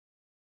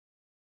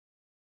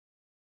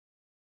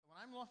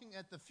I'm looking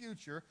at the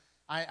future,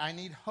 I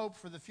need hope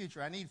for the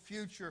future. I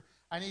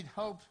need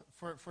hope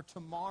for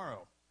tomorrow.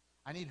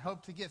 I need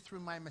hope to get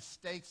through my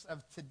mistakes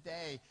of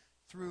today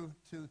through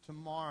to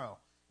tomorrow.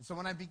 And so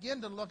when I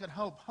begin to look at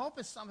hope, hope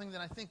is something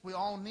that I think we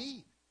all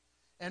need.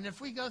 And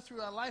if we go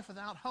through our life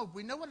without hope,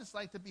 we know what it's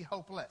like to be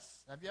hopeless.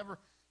 Have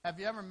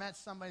you ever met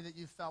somebody that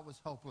you felt was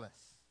hopeless?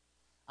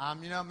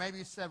 Maybe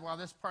you said, well,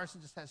 this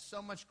person just has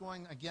so much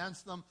going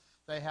against them.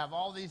 They have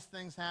all these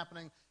things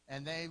happening,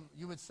 and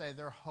you would say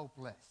they're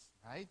hopeless,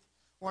 right?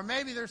 Or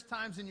maybe there's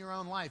times in your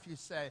own life you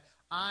say,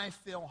 I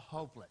feel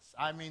hopeless.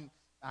 I mean,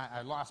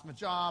 I lost my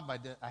job.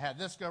 I had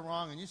this go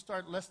wrong. And you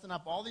start listing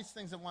up all these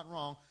things that went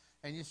wrong,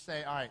 and you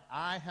say, all right,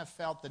 I have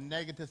felt the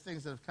negative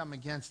things that have come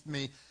against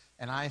me,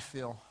 and I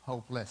feel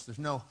hopeless. There's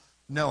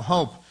no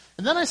hope.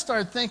 And then I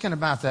started thinking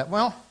about that.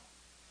 Well,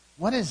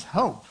 what is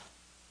hope?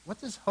 What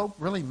does hope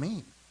really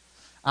mean?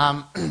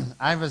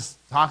 I was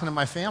talking to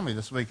my family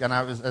this week, and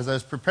as I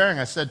was preparing,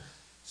 I said,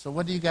 so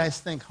what do you guys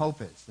think hope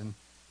is? And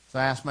so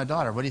I asked my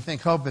daughter, what do you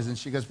think hope is? And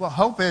she goes, well,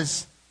 hope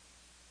is.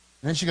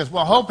 And then she goes,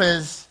 well, hope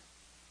is.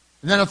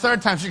 And then a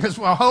third time she goes,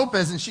 well, hope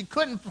is. And she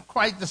couldn't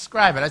quite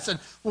describe it. I said,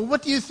 well,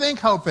 what do you think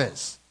hope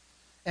is?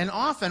 And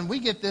often we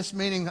get this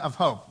meaning of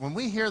hope. When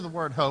we hear the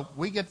word hope,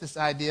 we get this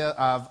idea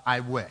of I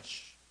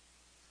wish.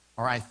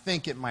 Or I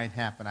think it might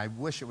happen. I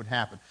wish it would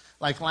happen.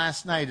 Like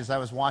last night as I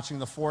was watching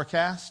the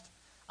forecast,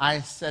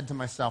 I said to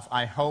myself,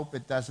 I hope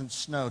it doesn't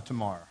snow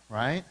tomorrow,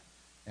 right?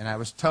 And I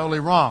was totally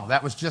wrong.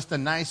 That was just a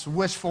nice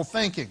wishful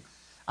thinking.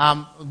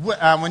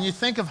 When you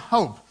think of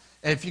hope,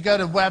 if you go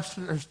to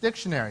Webster's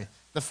dictionary,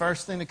 the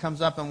first thing that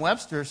comes up in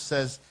Webster's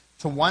says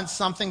to want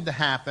something to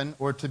happen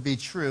or to be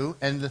true,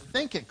 and to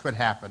think it could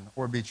happen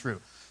or be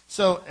true.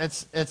 So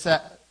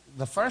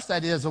the first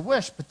idea is a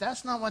wish, but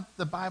that's not what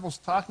the Bible's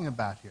talking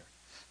about here.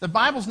 The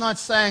Bible's not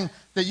saying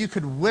that you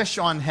could wish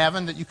on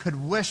heaven, that you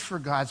could wish for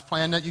God's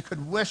plan, that you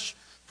could wish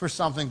for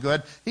something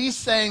good. He's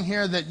saying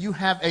here that you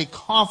have a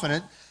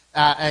confident,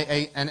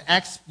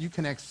 you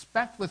can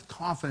expect with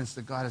confidence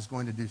that God is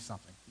going to do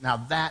something. Now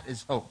that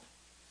is hope.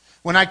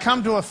 When I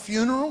come to a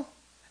funeral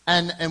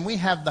and we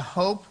have the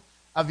hope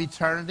of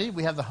eternity,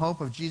 we have the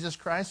hope of Jesus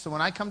Christ. So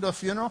when I come to a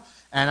funeral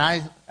and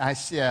I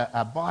see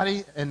a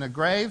body in the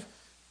grave,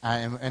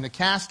 in a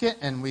casket,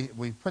 and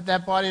we put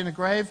that body in the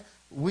grave,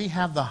 we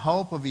have the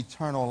hope of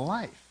eternal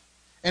life.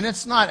 And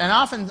it's not, and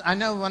often, I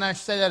know when I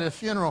say that at a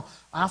funeral,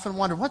 I often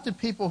wonder, what do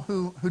people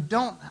who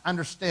don't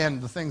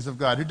understand the things of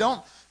God, who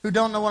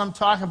don't know what I'm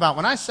talking about,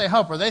 when I say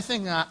hope, are they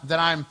thinking that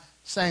I'm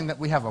saying that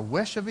we have a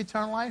wish of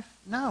eternal life?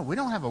 No, we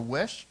don't have a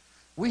wish.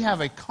 We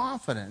have a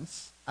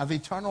confidence of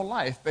eternal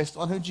life based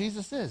on who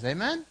Jesus is.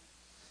 Amen?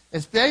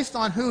 It's based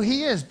on who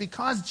he is.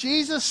 Because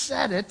Jesus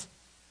said it,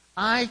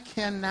 I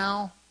can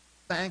now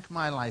bank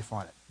my life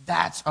on it.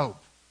 That's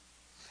hope.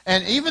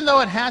 And even though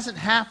it hasn't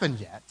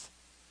happened yet,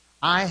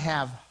 I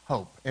have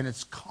hope, and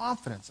it's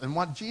confidence in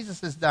what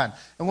Jesus has done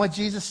and what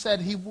Jesus said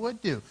he would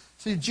do.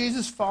 See,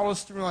 Jesus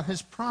follows through on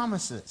his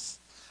promises.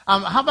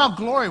 How about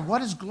glory?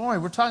 What is glory?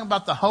 We're talking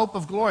about the hope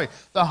of glory.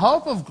 The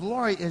hope of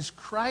glory is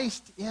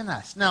Christ in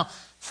us. Now,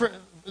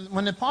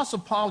 when the Apostle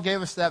Paul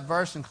gave us that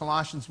verse in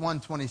Colossians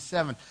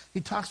 1:27,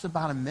 he talks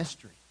about a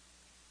mystery.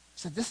 He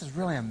said, this is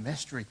really a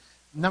mystery.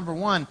 Number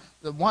one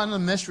of the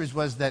mysteries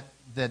was that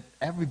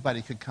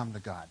everybody could come to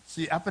God.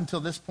 See, up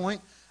until this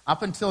point,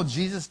 up until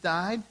Jesus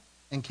died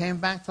and came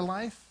back to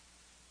life,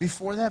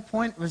 before that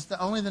point, it was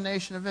only the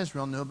nation of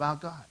Israel knew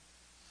about God.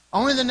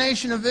 Only the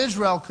nation of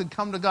Israel could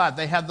come to God.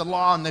 They had the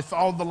law, and they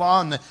followed the law,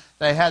 and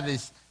they had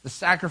the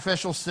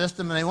sacrificial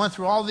system, and they went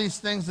through all these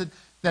things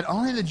that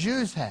only the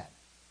Jews had.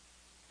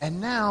 And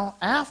now,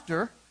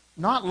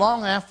 not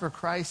long after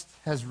Christ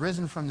has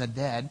risen from the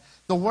dead,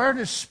 the word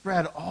is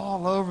spread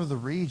all over the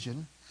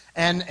region,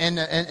 and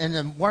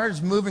the word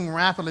is moving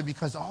rapidly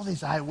because all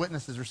these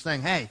eyewitnesses are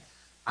saying, hey,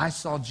 I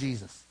saw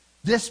Jesus.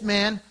 This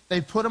man, they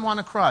put him on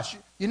a cross.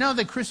 You know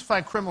they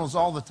crucify criminals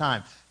all the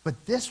time,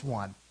 but this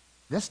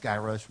guy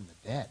rose from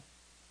the dead.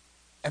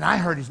 And I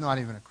heard he's not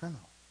even a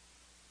criminal.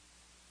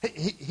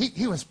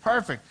 He was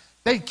perfect.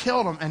 They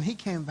killed him, and he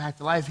came back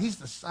to life. He's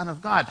the Son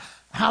of God.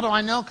 How do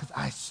I know? Because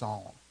I saw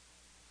him.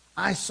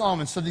 I saw him.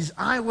 And so these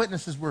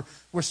eyewitnesses were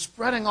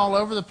spreading all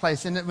over the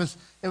place. And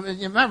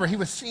remember, he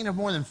was seen of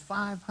more than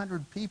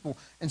 500 people.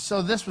 And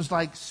so this was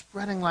like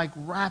spreading like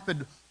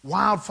rapid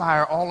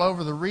wildfire all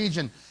over the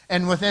region.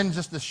 And within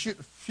just a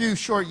few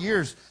short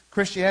years,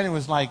 Christianity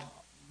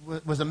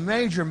was a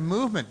major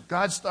movement.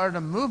 God started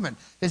a movement,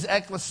 his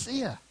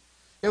ecclesia.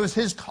 It was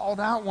his called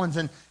out ones,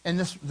 and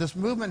this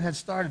movement had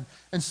started.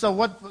 And so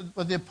what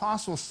the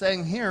apostle is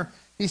saying here,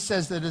 he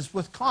says that is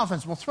with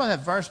confidence. We'll throw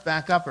that verse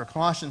back up, or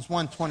Colossians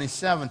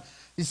 1:27.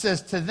 He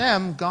says, to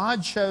them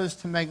God chose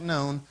to make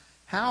known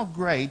how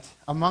great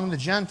among the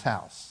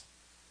Gentiles.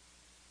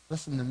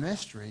 Listen, the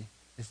mystery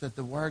is that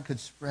the word could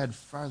spread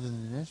further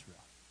than Israel.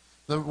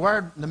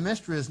 The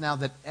mystery is now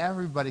that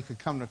everybody could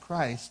come to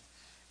Christ,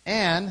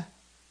 and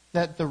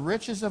that the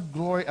riches of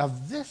glory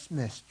of this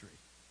mystery,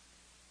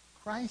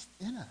 Christ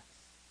in us.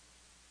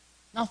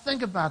 Now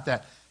think about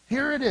that.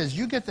 Here it is.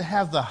 You get to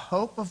have the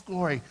hope of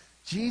glory.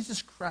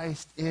 Jesus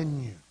Christ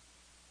in you.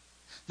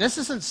 This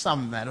isn't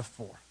some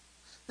metaphor.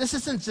 This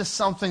isn't just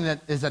something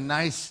that is a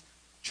nice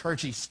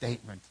churchy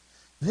statement.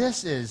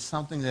 This is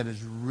something that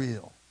is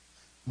real.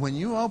 When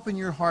you open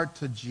your heart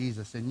to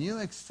Jesus and you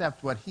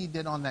accept what he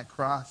did on that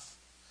cross,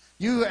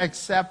 you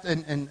accept,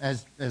 and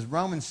as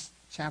Romans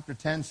chapter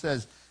 10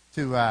 says,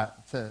 to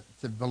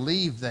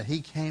believe that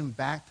he came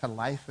back to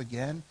life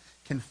again,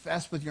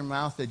 confess with your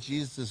mouth that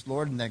Jesus is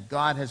Lord and that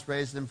God has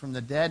raised him from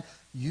the dead,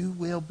 you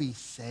will be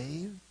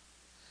saved.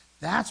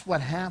 That's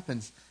what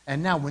happens.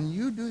 And now when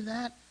you do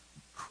that,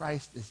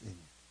 Christ is in you.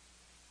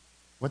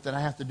 What did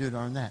I have to do to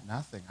earn that?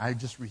 Nothing. I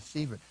just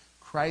receive it.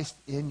 Christ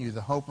in you,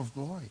 the hope of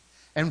glory.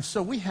 And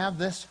so we have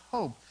this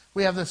hope.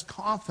 We have this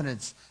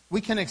confidence.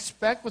 We can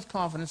expect with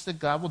confidence that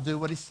God will do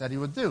what he said he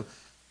would do.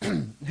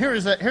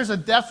 Here's a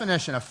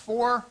definition, a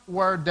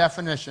 4-word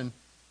definition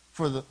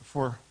for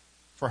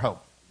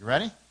hope. You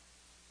ready?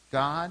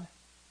 God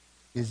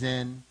is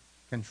in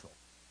control.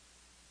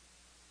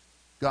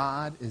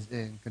 God is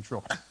in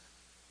control.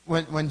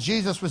 When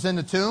Jesus was in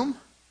the tomb,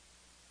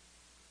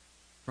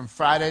 from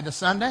Friday to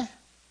Sunday,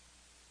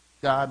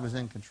 God was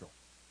in control.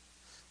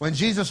 When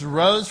Jesus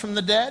rose from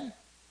the dead,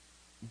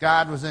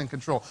 God was in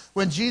control.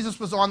 When Jesus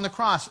was on the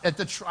cross, at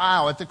the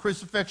trial, at the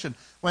crucifixion,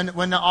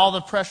 when all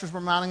the pressures were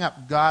mounting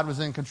up, God was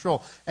in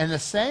control. And the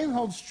same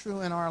holds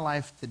true in our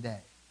life today.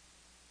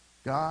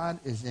 God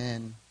is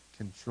in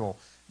control.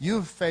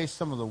 You've faced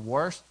some of the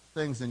worst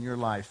things in your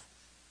life,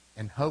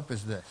 and hope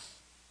is this: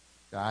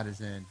 God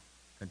is in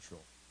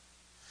control.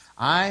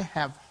 I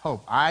have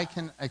hope. I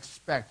can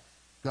expect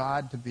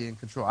God to be in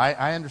control.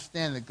 I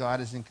understand that God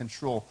is in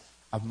control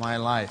of my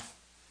life.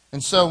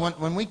 And so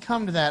when we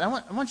come to that, I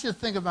want you to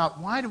think about,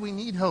 why do we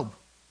need hope?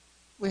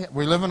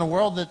 We live in a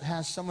world that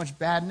has so much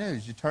bad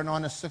news. You turn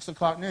on the 6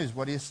 o'clock news,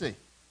 what do you see?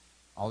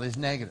 All these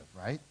negative,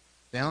 right?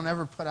 They don't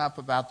ever put up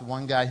about the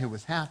one guy who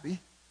was happy.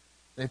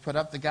 They put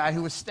up the guy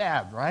who was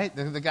stabbed, right?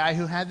 The guy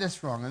who had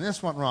this wrong and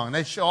this went wrong. And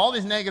they show all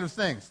these negative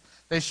things.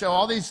 They show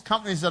all these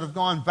companies that have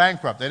gone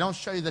bankrupt. They don't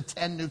show you the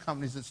 10 new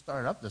companies that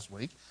started up this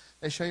week.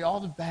 They show you all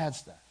the bad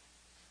stuff.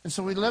 And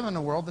so we live in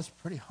a world that's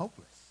pretty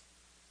hopeless.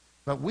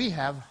 But we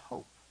have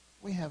hope.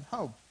 We have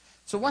hope.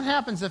 So what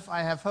happens if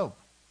I have hope?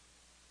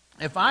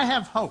 If I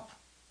have hope,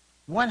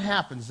 what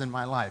happens in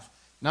my life?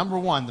 Number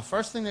one, the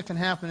first thing that can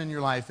happen in your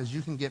life is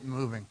you can get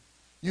moving.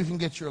 You can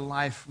get your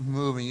life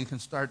moving. You can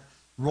start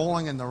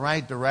rolling in the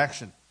right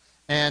direction.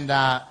 And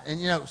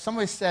you know,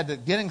 somebody said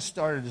that getting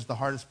started is the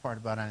hardest part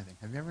about anything.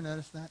 Have you ever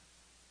noticed that?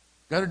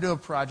 Go to do a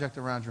project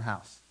around your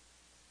house.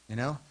 You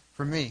know,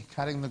 for me,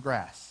 cutting the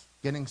grass,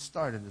 getting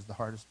started is the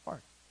hardest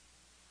part.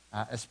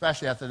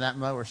 Especially after that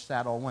mower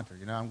sat all winter.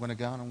 You know, I'm going to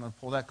go and I'm going to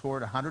pull that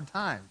cord 100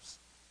 times.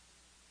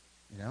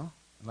 You know,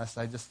 unless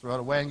I just throw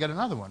it away and get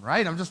another one,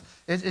 right?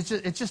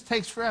 It just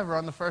takes forever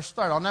on the first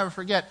start. I'll never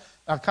forget,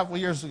 a couple of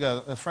years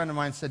ago, a friend of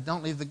mine said,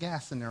 "Don't leave the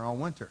gas in there all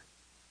winter."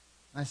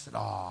 And I said,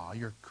 "Oh,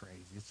 you're crazy.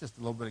 It's just a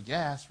little bit of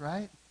gas,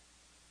 right?"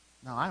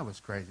 No, I was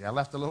crazy. I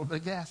left a little bit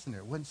of gas in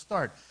there. It wouldn't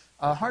start.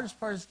 Hardest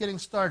part is getting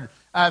started.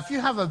 If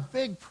you have a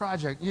big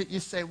project, you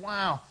say,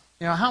 "Wow,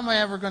 you know, how am I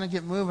ever going to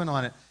get moving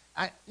on it?"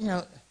 You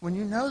know, when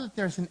you know that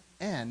there's an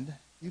end,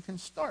 you can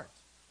start.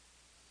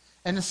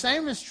 And the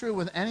same is true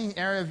with any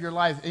area of your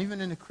life,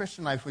 even in the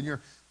Christian life, when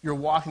you're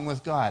walking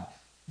with God.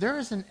 There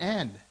is an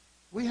end.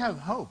 We have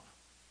hope,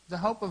 the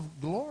hope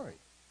of glory.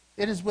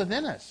 It is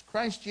within us,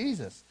 Christ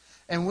Jesus.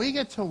 And we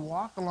get to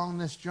walk along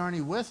this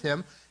journey with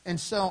him. And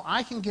so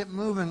I can get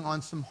moving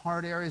on some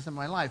hard areas in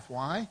my life.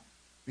 Why?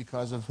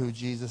 Because of who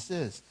Jesus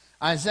is.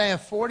 Isaiah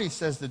 40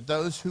 says that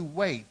those who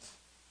wait,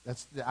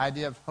 that's the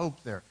idea of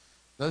hope there.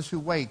 Those who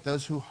wait,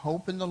 those who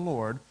hope in the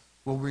Lord,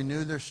 will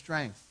renew their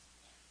strength.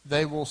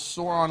 They will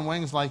soar on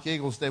wings like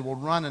eagles. They will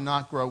run and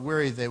not grow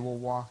weary. They will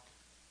walk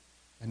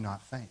and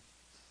not faint.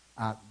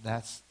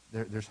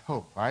 There's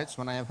hope, all right? So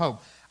when I have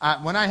hope.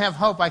 When I have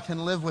hope, I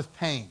can live with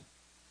pain.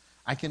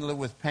 I can live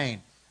with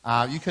pain.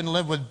 You can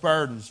live with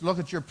burdens. Look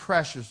at your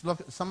pressures.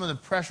 Look at some of the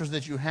pressures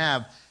that you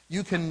have.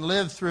 You can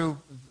live through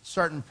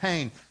certain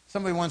pain.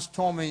 Somebody once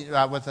told me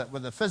with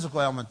a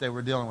physical ailment they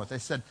were dealing with, they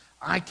said,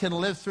 "I can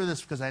live through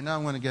this because I know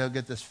I'm going to go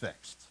get this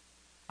fixed.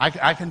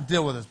 I can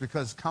deal with this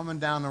because it's coming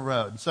down the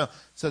road." So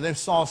they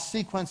saw a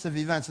sequence of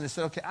events, and they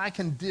said, "Okay, I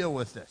can deal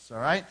with this," all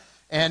right?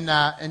 And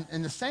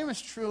the same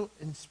is true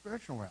in the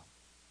spiritual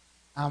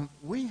realm.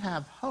 We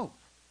have hope.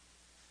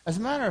 As a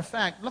matter of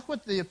fact, look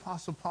what the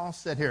Apostle Paul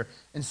said here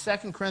in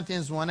 2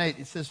 Corinthians 1:8.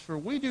 He says, "For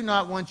we do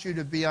not want you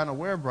to be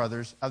unaware,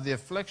 brothers, of the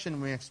affliction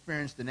we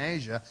experienced in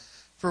Asia,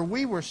 for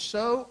we were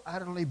so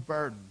utterly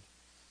burdened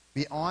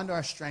beyond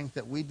our strength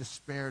that we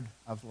despaired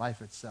of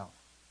life itself."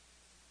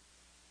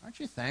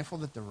 Aren't you thankful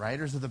that the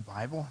writers of the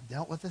Bible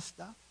dealt with this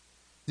stuff?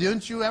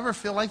 Don't you ever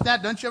feel like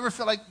that? Don't you ever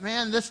feel like,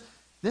 man, this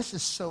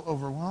is so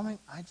overwhelming,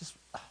 I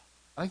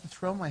like to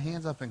throw my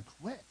hands up and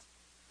quit.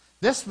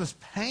 This was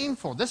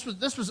painful. This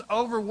was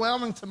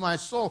overwhelming to my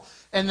soul.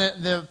 And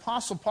the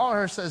Apostle Paul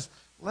here says,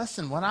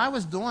 listen, what I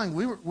was doing,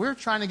 we were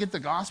trying to get the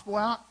gospel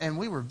out, and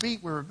we were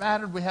beat, we were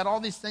battered, we had all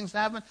these things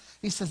happen.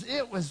 He says,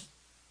 it was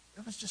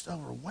just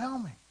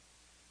overwhelming.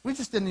 We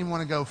just didn't even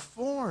want to go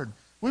forward.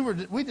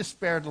 We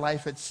despaired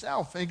life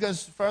itself. And he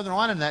goes further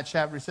on in that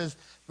chapter. He says,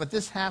 but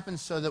this happened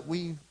so that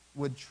we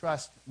would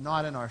trust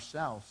not in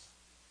ourselves,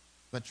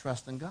 but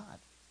trust in God.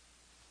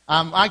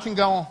 I can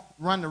go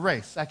run the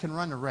race. I can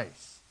run the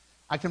race.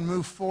 I can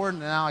move forward, and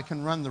now I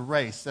can run the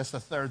race. That's the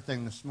third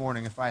thing this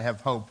morning. If I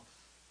have hope,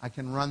 I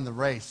can run the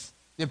race.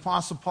 The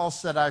Apostle Paul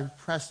said, I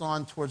press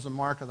on towards the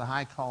mark of the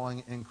high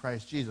calling in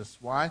Christ Jesus.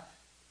 Why?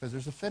 Because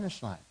there's a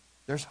finish line.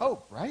 There's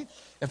hope, right?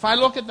 If I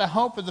look at the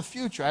hope of the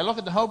future, I look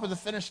at the hope of the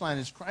finish line,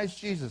 it's Christ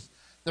Jesus.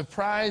 The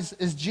prize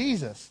is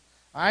Jesus.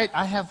 All right?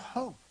 I have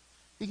hope.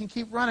 You can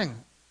keep running.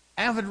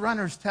 Avid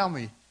runners tell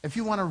me, if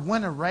you want to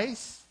win a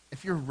race,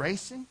 if you're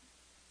racing,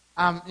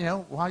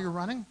 while you're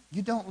running,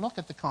 you don't look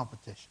at the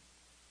competition.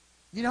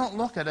 You don't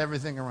look at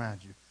everything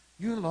around you.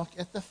 You look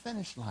at the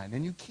finish line,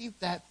 and you keep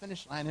that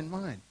finish line in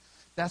mind.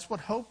 That's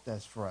what hope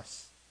does for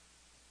us.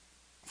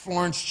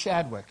 Florence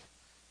Chadwick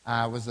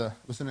was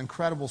an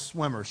incredible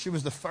swimmer. She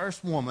was the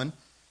first woman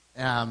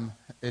in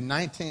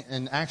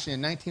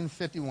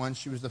 1951.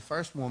 She was the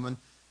first woman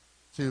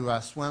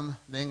to swim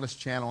the English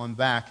Channel and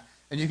back.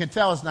 And you can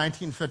tell it's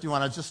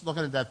 1951. I was just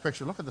looking at that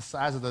picture. Look at the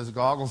size of those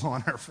goggles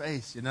on her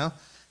face,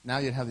 Now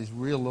you'd have these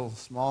real little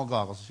small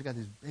goggles. She got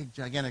these big,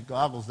 gigantic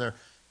goggles there.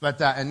 But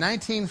in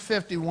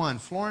 1951,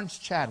 Florence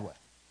Chadwick,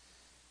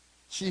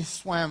 she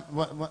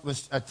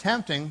was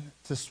attempting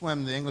to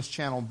swim the English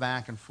Channel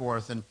back and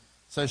forth. And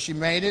so she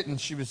made it, and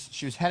she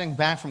was heading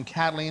back from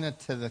Catalina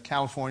to the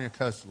California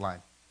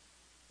coastline.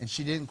 And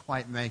she didn't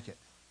quite make it.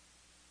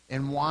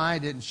 And why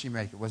didn't she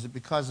make it? Was it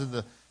because of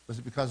the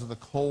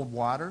cold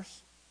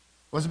waters?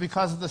 Was it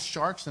because of the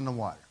sharks in the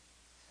water?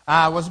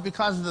 Was it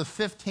because of the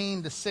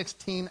 15 to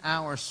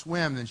 16-hour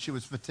swim and she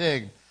was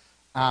fatigued?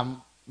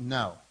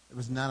 No, it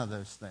was none of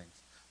those things.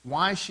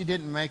 Why she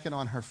didn't make it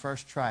on her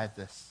first try at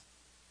this?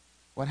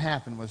 What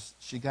happened was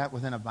she got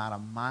within about a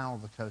mile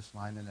of the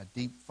coastline and a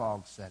deep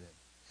fog set in.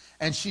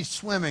 And she's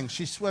swimming,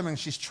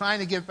 she's trying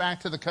to get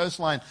back to the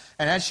coastline.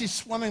 And as she's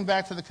swimming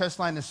back to the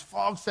coastline, this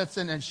fog sets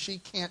in and she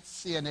can't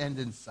see an end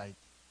in sight.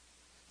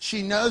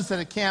 She knows that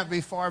it can't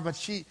be far, but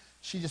she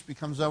just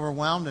becomes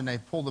overwhelmed, and they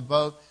pull the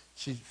boat.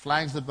 She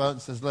flags the boat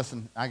and says,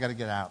 listen, I got to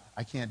get out.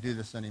 I can't do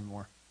this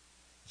anymore.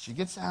 She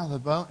gets out of the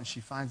boat, and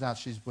she finds out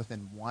she's within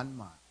 1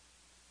 mile.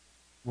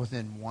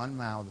 Within 1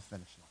 mile of the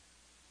finish line.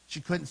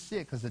 She couldn't see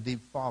it because the deep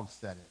fog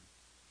set in.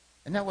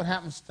 Isn't that what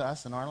happens to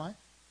us in our life?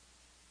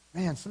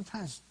 Man,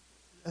 sometimes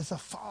it's a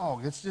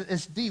fog.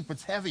 It's deep.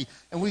 It's heavy.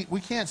 And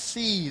we can't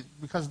see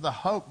because of the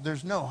hope.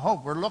 There's no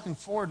hope. We're looking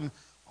forward, and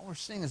all we're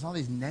seeing is all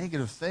these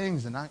negative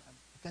things. And I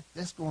got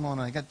this going on,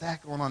 and I got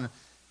that going on.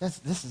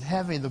 This is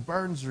heavy. The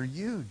burdens are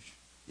huge.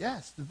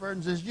 Yes, the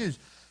burdens is huge.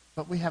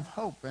 But we have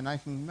hope, and I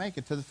can make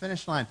it to the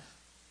finish line.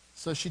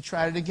 So she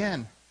tried it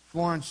again.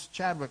 Florence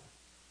Chadwick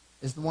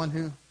is the one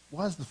who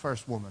was the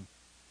first woman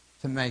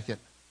to make it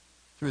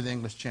through the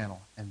English Channel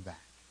and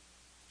back.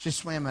 She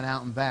swam it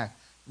out and back.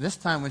 This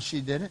time when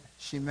she did it,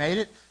 she made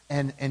it,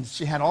 and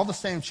she had all the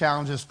same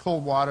challenges,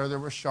 cold water, there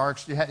were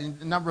sharks, she had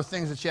a number of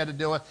things that she had to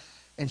deal with,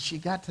 and she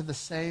got to the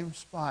same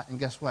spot, and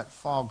guess what?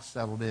 Fog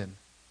settled in.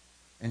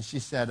 And she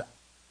said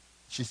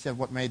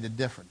what made the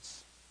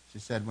difference. She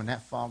said, when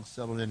that fog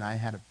settled in, I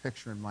had a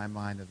picture in my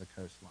mind of the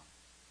coastline.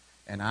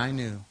 And I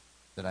knew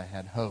that I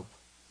had hope.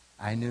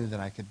 I knew that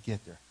I could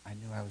get there. I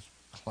knew I was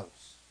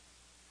close.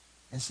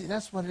 And see,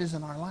 that's what it is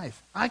in our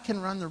life. I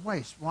can run the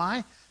race.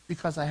 Why?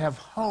 Because I have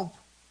hope,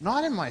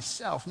 not in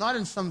myself, not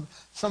in some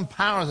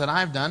power that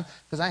I've done,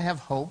 because I have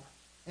hope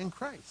in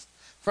Christ.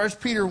 1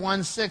 Peter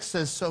 1:6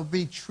 says, so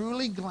be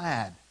truly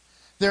glad.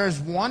 There is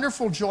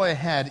wonderful joy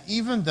ahead,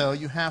 even though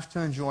you have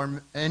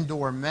to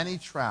endure many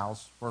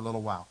trials for a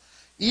little while.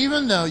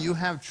 Even though you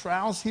have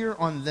trials here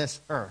on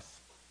this earth,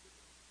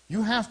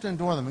 you have to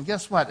endure them. And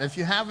guess what? If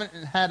you haven't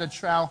had a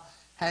trial,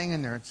 hang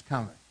in there. It's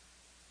coming.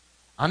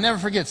 I'll never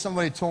forget,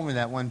 somebody told me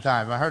that one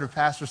time. I heard a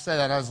pastor say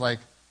that. I was like,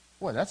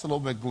 boy, that's a little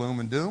bit gloom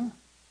and doom.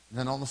 And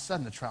then all of a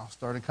sudden, the trial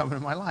started coming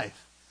in my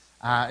life.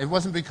 It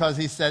wasn't because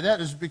he said that.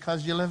 It was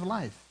because you live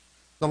life.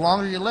 The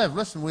longer you live,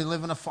 listen, we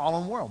live in a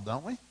fallen world,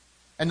 don't we?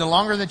 And the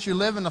longer that you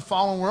live in the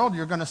fallen world,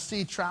 you're going to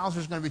see trials.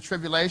 There's going to be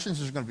tribulations.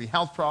 There's going to be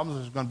health problems.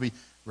 There's going to be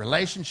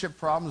relationship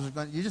problems.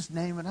 You just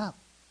name it up.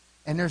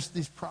 And there's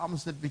these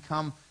problems that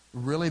become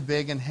really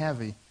big and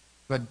heavy.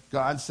 But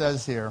God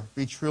says here,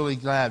 be truly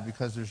glad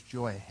because there's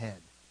joy ahead.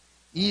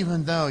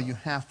 Even though you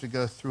have to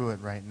go through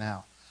it right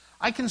now.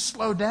 I can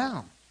slow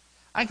down.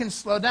 I can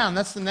slow down.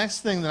 That's the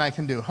next thing that I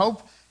can do.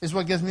 Hope is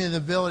what gives me the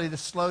ability to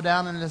slow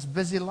down in this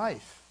busy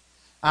life.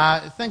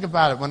 Think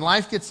about it. When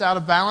life gets out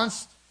of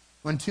balance,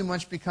 when too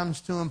much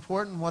becomes too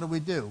important, what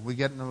do? We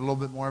get in a little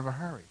bit more of a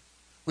hurry.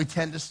 We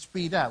tend to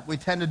speed up. We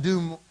tend to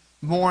do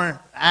more,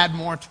 add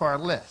more to our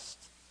list.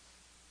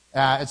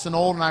 It's an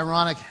old and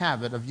ironic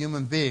habit of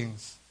human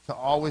beings to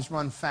always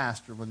run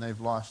faster when they've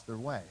lost their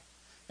way.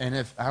 And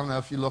I don't know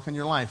if you look in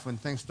your life, when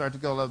things start to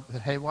go a little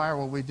bit haywire,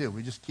 what do?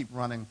 We just keep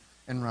running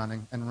and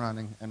running and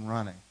running and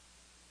running.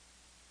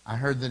 I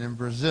heard that in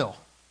Brazil,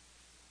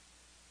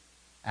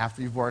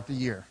 after you've worked a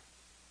year,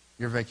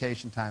 your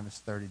vacation time is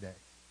 30 days.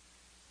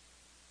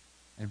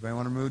 Anybody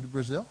want to move to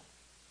Brazil?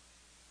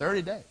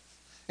 30 days.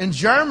 In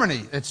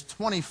Germany, it's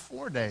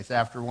 24 days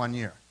after 1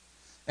 year.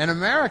 In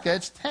America,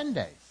 it's 10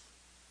 days.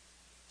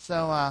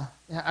 So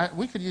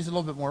we could use a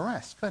little bit more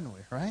rest, couldn't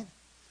we, right?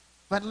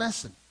 But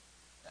listen,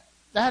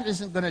 that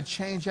isn't going to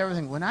change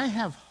everything. When I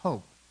have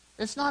hope,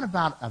 it's not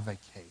about a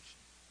vacation.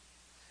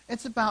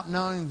 It's about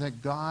knowing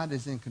that God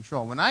is in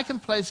control. When I can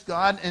place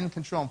God in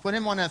control and put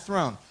him on that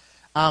throne,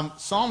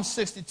 Psalm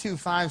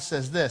 62:5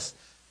 says this,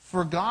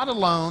 "For God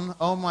alone,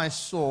 O my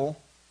soul,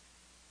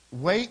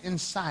 wait in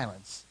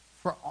silence,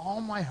 for all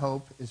my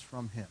hope is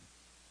from him.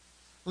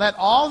 Let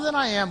all that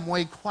I am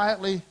wait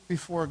quietly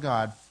before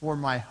God, for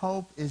my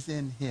hope is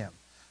in him."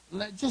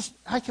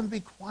 I can be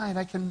quiet.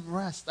 I can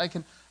rest. I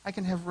can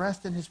have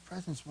rest in his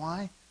presence.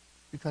 Why?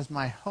 Because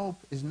my hope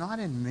is not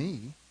in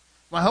me.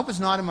 My hope is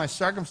not in my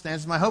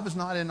circumstances. My hope is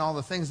not in all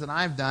the things that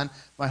I've done.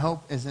 My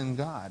hope is in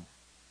God.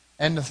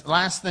 And the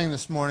last thing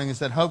this morning is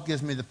that hope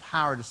gives me the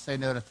power to say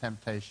no to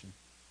temptation.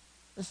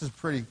 This is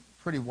pretty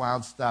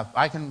wild stuff.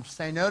 I can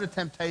say no to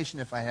temptation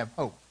if I have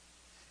hope.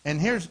 And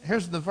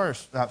here's the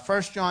verse.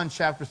 1 John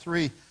chapter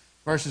 3,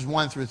 verses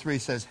 1 through 3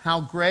 says,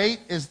 "How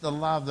great is the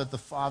love that the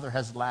Father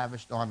has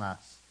lavished on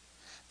us,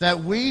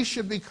 that we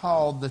should be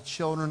called the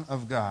children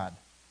of God.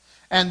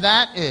 And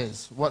that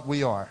is what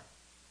we are.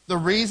 The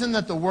reason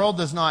that the world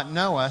does not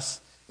know us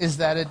is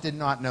that it did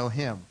not know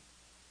him.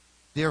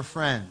 Dear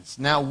friends,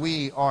 now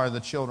we are the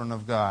children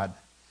of God.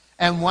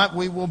 And what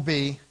we will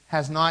be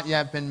has not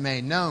yet been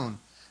made known.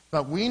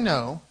 But we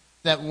know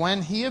that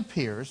when he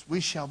appears, we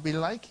shall be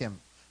like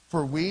him,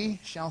 for we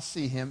shall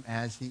see him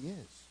as he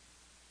is."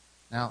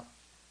 Now,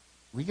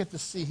 we get to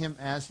see him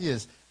as he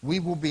is. We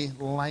will be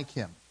like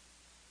him.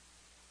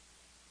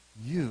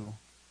 You,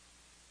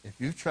 if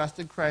you've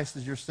trusted Christ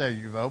as your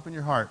Savior, you've opened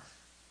your heart,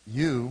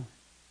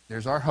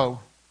 there's our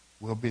hope,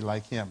 will be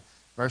like him.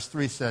 Verse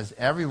 3 says,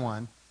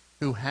 "Everyone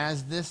who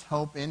has this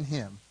hope in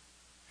him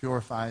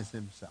purifies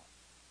himself,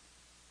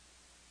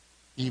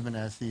 even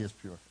as he is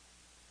purified."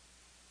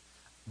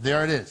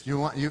 There it is. You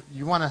want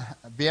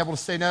to be able to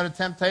say no to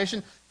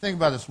temptation? Think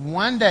about this.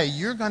 One day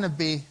you're going to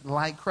be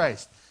like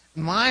Christ.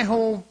 My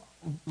whole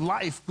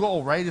life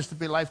goal, right, is to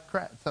be like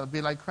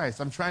Christ.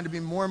 I'm trying to be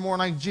more and more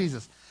like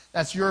Jesus.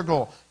 That's your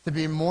goal, to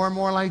be more and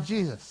more like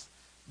Jesus.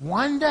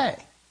 One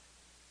day,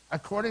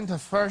 according to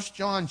 1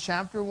 John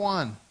chapter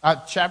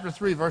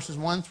 3, verses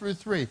 1 through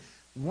 3,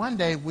 one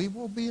day we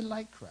will be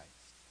like Christ.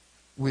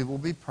 We will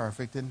be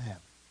perfect in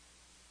heaven.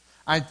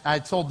 I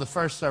told the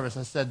first service,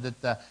 I said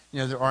that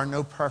there are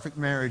no perfect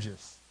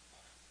marriages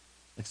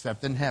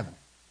except in heaven,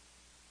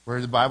 where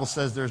the Bible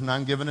says there's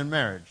none given in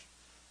marriage.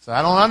 So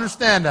I don't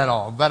understand that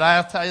all, but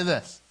I'll tell you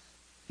this.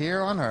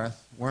 Here on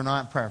earth, we're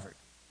not perfect.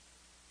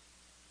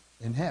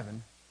 In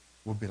heaven,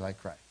 we'll be like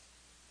Christ.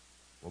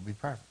 We'll be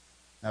perfect.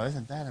 Now,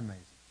 isn't that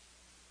amazing?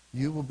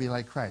 You will be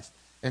like Christ.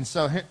 And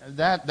so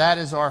that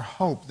is our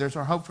hope. There's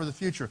our hope for the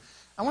future.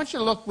 I want you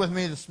to look with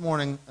me this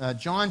morning,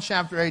 John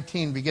chapter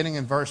 18, beginning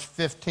in verse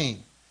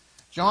 15.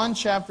 John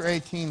chapter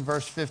 18,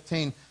 verse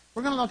 15.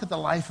 We're going to look at the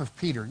life of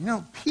Peter. You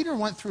know, Peter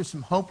went through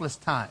some hopeless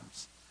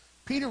times.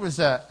 Peter was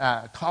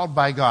called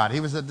by God. He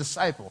was a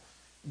disciple.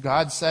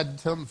 God said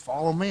to him,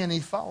 "Follow me," and he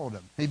followed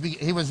him.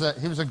 He was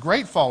a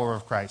great follower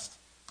of Christ.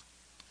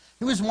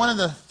 He was one of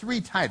the three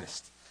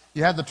tightest.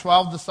 You had the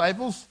 12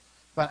 disciples,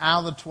 but out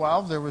of the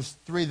 12, there was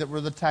three that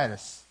were the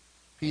tightest: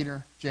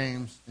 Peter,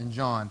 James, and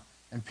John.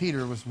 And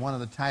Peter was one of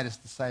the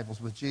tightest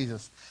disciples with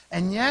Jesus.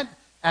 And yet,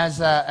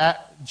 as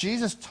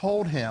Jesus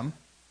told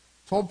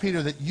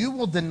Peter that you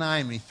will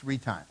deny me 3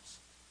 times.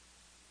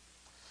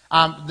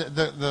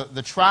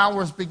 The trial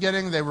was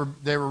beginning. They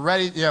were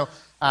ready.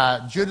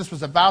 Judas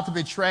was about to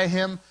betray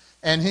him.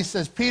 And he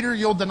says, "Peter,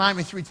 you'll deny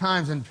me 3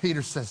 times. And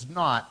Peter says,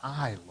 "Not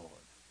I, Lord.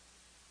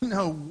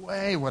 No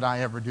way would I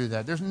ever do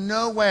that. There's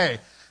no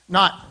way.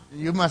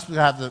 You must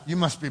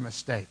be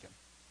mistaken.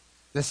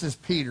 This is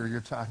Peter you're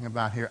talking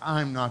about here.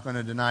 I'm not going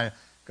to deny it."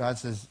 God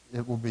says,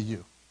 "It will be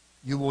you.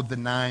 You will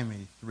deny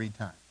me 3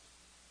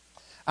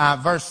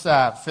 times. Verse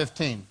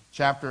 15,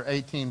 chapter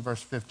 18,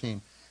 verse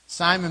 15.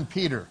 "Simon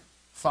Peter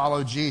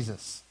followed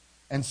Jesus,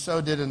 and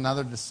so did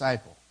another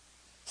disciple.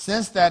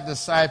 Since that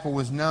disciple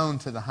was known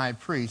to the high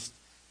priest,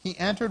 he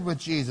entered with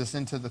Jesus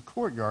into the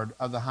courtyard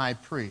of the high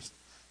priest."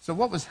 So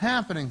what was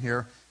happening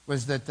here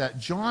was that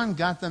John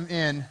got them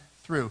in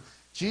through.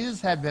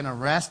 Jesus had been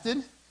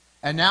arrested,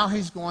 and now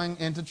he's going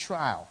into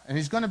trial. And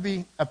he's going to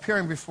be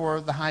appearing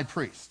before the high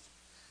priest.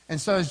 And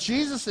so as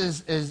Jesus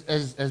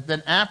has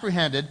been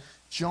apprehended,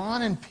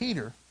 John and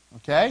Peter,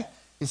 okay,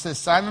 he says,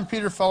 "Simon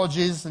Peter followed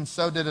Jesus, and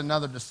so did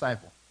another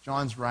disciple."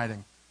 John's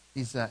writing.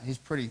 He's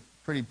pretty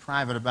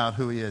private about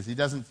who he is. He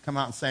doesn't come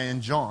out and say,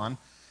 "And John."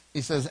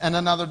 He says, "And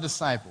another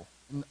disciple."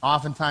 And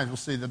oftentimes we'll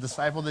see the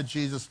disciple that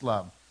Jesus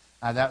loved.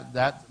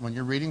 When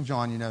you're reading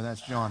John, you know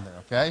that's John there,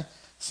 okay?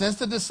 Since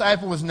the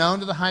disciple was known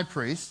to the high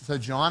priest, so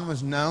John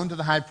was known to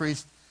the high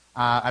priest.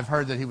 I've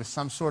heard that there was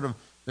some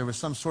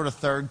sort of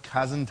third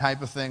cousin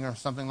type of thing or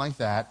something like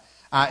that.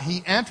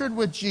 He entered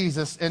with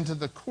Jesus into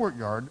the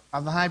courtyard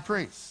of the high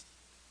priest.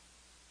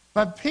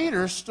 But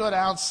Peter stood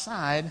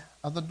outside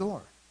of the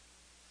door.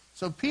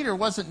 So Peter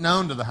wasn't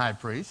known to the high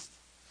priest,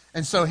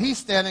 and so he's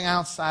standing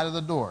outside of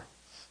the door.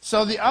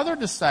 So the other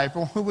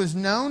disciple, who was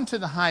known to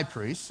the high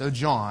priest, so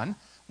John,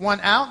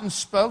 went out and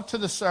spoke to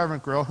the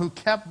servant girl who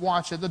kept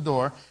watch at the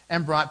door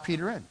and brought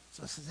Peter in.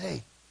 So he says,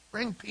 hey,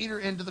 bring Peter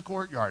into the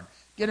courtyard.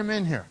 Get him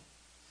in here.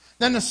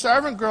 Then the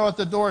servant girl at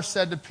the door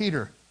said to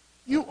Peter,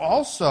 you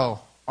also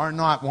are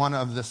not one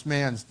of this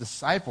man's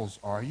disciples,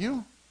 are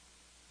you?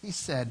 He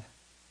said,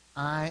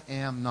 I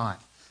am not.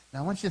 Now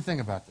I want you to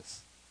think about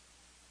this.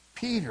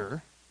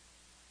 Peter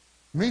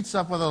meets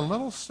up with a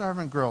little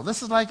servant girl.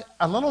 This is like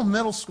a little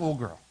middle school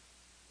girl.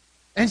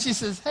 And she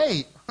says,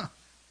 hey,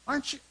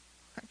 aren't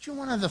you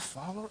one of the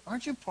followers?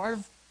 Aren't you part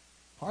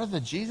of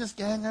the Jesus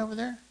gang over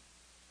there?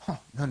 Oh,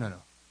 no.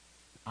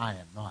 I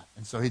am not.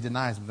 And so he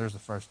denies him. There's the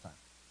first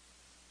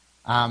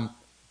time.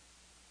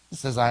 He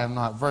says, I am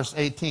not. Verse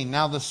 18,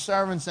 now the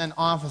servants and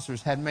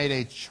officers had made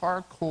a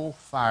charcoal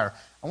fire.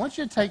 I want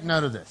you to take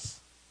note of this.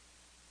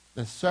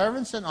 The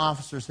servants and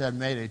officers had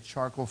made a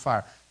charcoal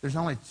fire. There's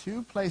only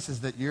two places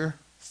that you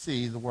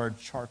see the word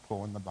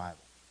charcoal in the Bible,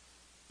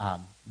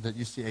 that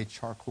you see a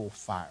charcoal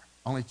fire.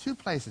 Only two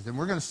places, and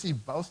we're going to see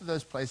both of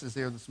those places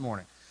here this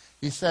morning.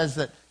 He says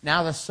that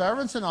now the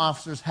servants and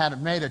officers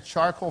had made a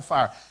charcoal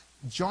fire.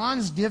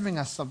 John's giving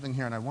us something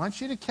here, and I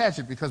want you to catch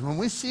it, because when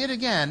we see it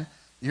again,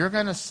 you're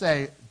going to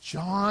say,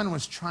 John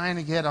was trying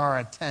to get our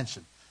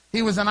attention.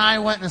 He was an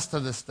eyewitness to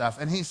this stuff,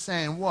 and he's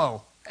saying,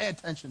 whoa, pay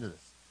attention to this.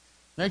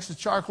 Makes a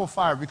charcoal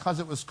fire because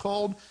it was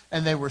cold,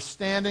 and they were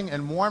standing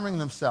and warming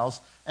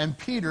themselves, and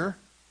Peter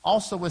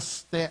also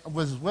was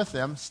with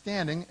them,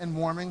 standing and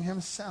warming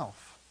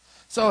himself.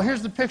 So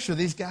here's the picture.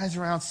 These guys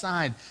are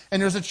outside,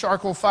 and there's a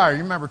charcoal fire.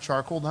 You remember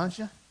charcoal, don't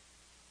you?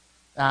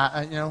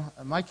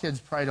 My kids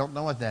probably don't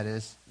know what that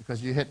is,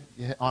 because you hit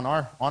on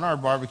our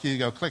barbecue, you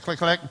go click, click,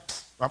 click,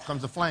 up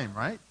comes a flame,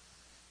 right?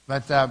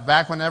 But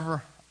back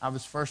whenever I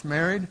was first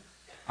married,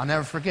 I'll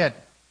never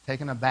forget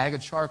taking a bag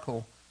of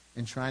charcoal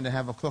and trying to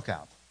have a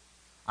cookout.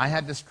 I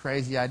had this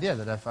crazy idea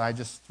that if I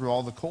just threw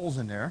all the coals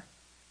in there,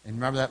 and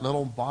remember that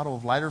little bottle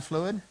of lighter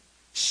fluid?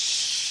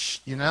 Shh,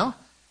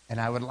 and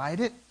I would light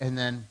it, and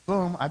then,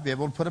 boom, I'd be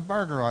able to put a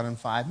burger on in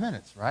 5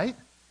 minutes, right?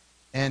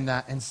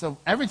 And so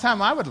every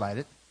time I would light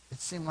it, it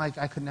seemed like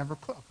I could never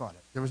cook on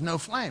it. There was no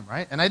flame,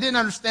 right? And I didn't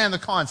understand the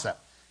concept.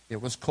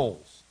 It was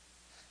coals.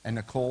 And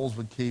the coals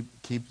would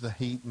keep the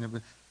heat. And it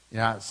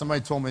would,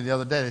 somebody told me the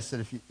other day, they said,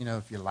 if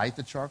you light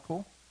the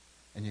charcoal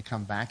and you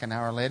come back an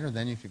hour later,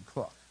 then you could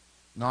cook.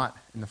 Not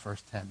in the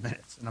first 10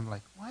 minutes. And I'm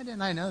like, why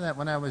didn't I know that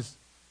when I was,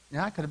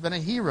 I could have been a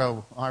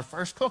hero on our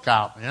first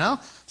cookout,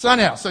 So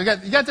anyhow, so you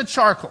got the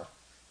charcoal.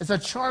 It's a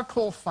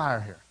charcoal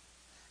fire here.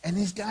 And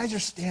these guys are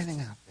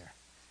standing out there.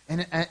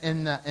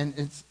 And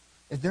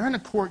they're in a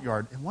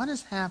courtyard. And what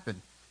has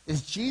happened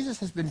is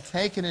Jesus has been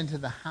taken into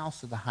the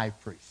house of the high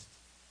priest.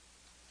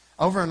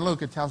 Over in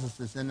Luke, it tells us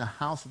this, in the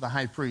house of the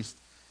high priest.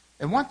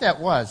 And what that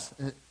was,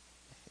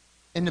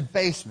 in the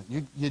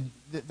basement,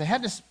 they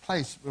had this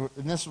place,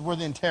 and this is where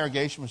the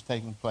interrogation was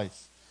taking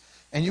place.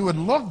 And you would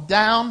look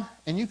down,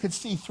 and you could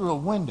see through a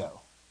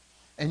window,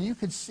 and you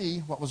could see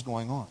what was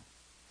going on.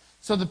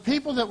 So the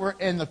people that were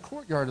in the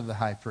courtyard of the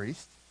high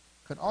priest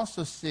could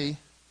also see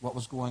what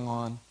was going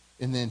on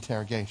in the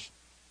interrogation.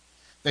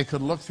 They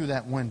could look through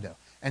that window,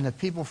 and the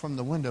people from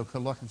the window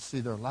could look and see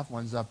their loved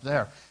ones up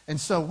there. And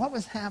so what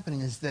was happening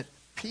is that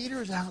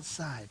Peter's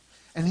outside,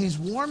 and he's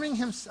warming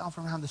himself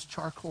around this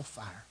charcoal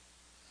fire.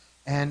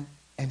 And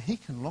he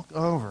can look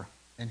over,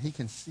 and he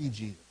can see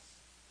Jesus.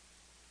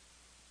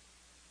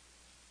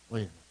 Wait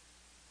a minute.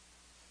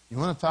 You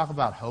want to talk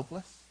about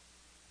hopeless?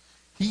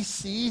 He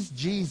sees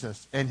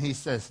Jesus, and he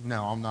says,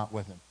 no, I'm not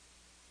with him.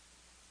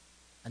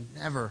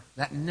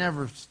 That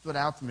never stood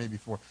out to me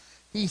before.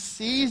 He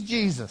sees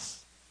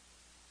Jesus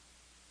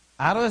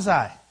out of his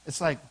eye.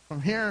 It's like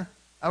from here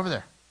over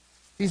there.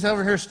 He's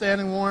over here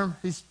standing warm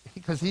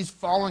because he's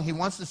following. He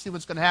wants to see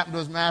what's going to happen to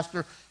his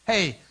master.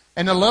 Hey,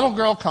 and the little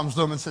girl comes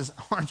to him and says,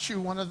 aren't you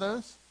one of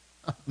those?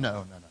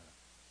 No.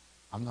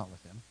 I'm not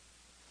with him.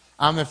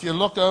 If you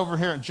look over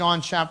here at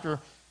John chapter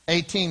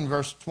 18,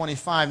 verse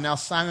 25, now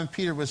Simon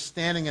Peter was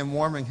standing and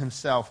warming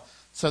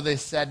himself. So they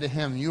said to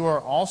him, you are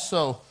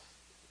also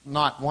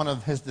not one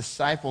of his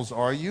disciples,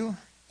 are you?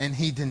 And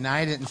he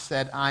denied it and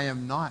said, I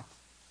am not.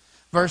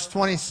 Verse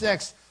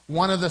 26,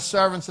 one of the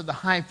servants of the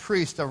high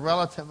priest, a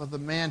relative of the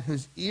man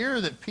whose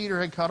ear that Peter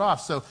had cut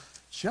off. So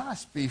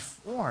just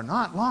before,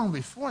 not long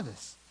before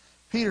this,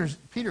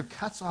 Peter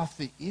cuts off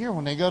the ear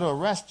when they go to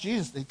arrest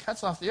Jesus. He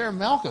cuts off the ear of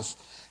Malchus.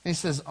 And he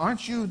says,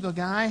 aren't you the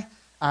guy?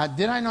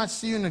 Did I not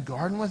see you in the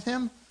garden with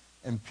him?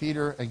 And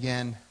Peter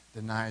again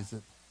denies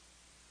it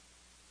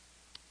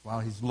while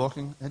he's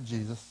looking at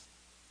Jesus,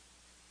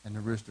 and the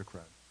rooster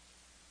crowed.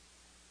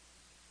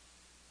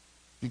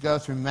 If you go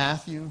through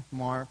Matthew,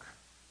 Mark,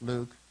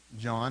 Luke,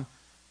 John,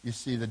 you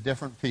see the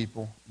different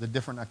people, the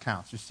different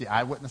accounts. You see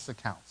eyewitness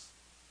accounts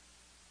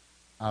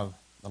of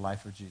the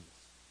life of Jesus.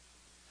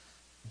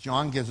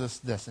 John gives us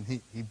this, and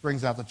he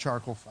brings out the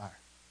charcoal fire.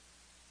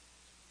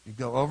 You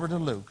go over to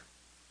Luke.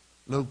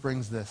 Luke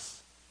brings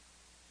this,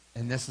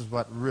 and this is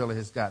what really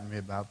has gotten me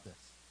about this.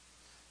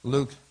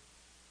 Luke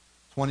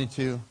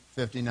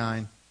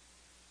 22:59.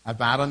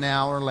 About an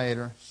hour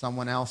later,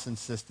 someone else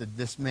insisted,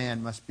 this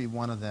man must be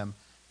one of them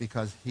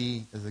because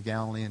he is a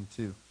Galilean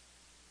too.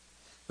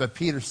 But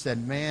Peter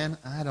said, man,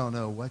 I don't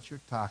know what you're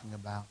talking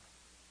about.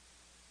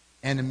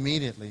 And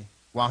immediately,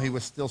 while he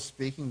was still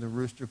speaking, the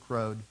rooster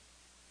crowed.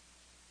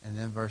 And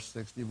then verse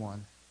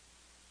 61.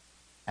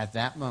 At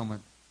that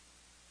moment,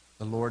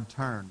 the Lord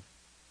turned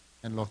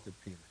and looked at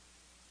Peter.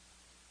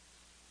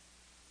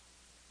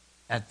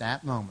 At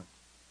that moment,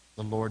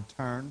 the Lord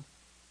turned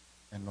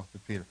and looked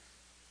at Peter.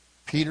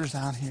 Peter's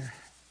out here.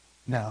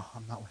 No,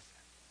 I'm not with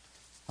them.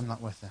 I'm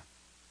not with them.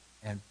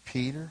 And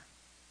Peter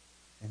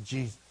and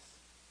Jesus.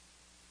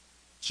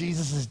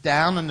 Jesus is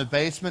down in the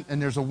basement, and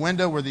there's a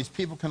window where these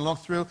people can look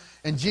through.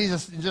 And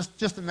Jesus,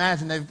 just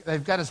imagine,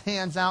 they've got his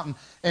hands out, and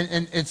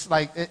it's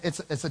like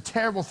it's a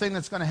terrible thing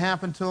that's going to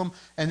happen to him.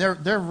 And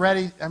they're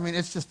ready. I mean,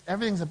 it's just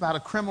everything's about a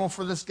criminal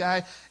for this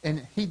guy,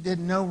 and he did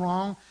no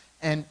wrong.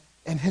 And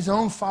his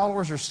own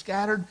followers are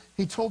scattered.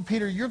 He told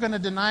Peter, you're going to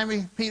deny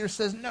me. Peter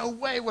says, no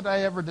way would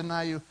I ever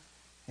deny you.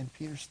 And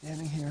Peter's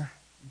standing here,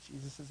 and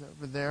Jesus is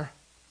over there.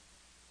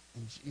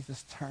 And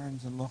Jesus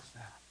turns and looks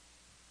at him.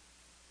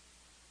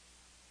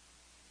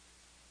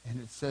 And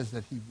it says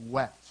that he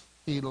wept.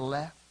 He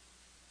left,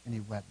 and he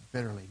wept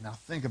bitterly. Now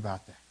think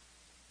about that.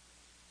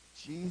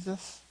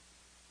 Jesus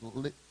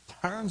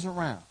turns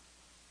around.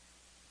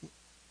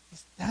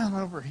 He's down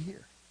over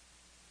here.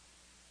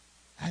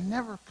 I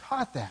never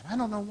caught that. I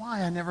don't know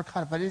why I never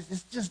caught it, but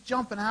it's just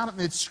jumping out at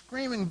me. It's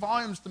screaming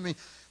volumes to me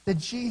that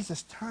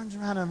Jesus turns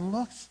around and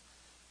looks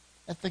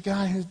at the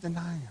guy who's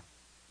denying him.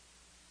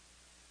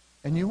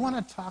 And you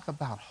want to talk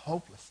about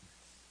hopelessness.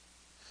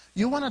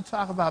 You want to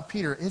talk about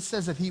Peter. It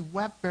says that he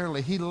wept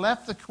bitterly. He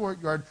left the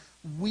courtyard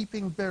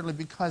weeping bitterly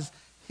because,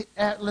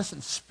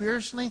 listen,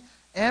 spiritually,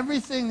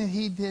 everything that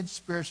he did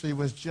spiritually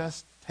was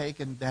just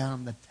taken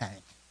down the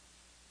tank.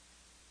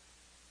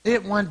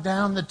 It went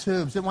down the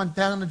tubes. It went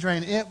down the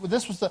drain.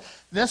 This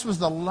was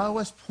the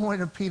lowest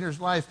point of Peter's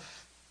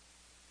life.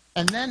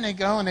 And then they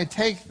go and they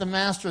take the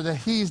master that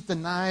he's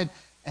denied,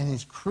 and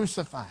he's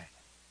crucified.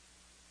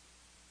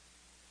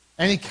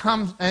 And he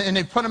comes, and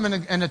they put him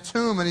in a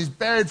tomb, and he's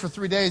buried for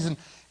 3 days.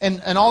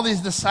 And all these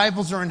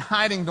disciples are in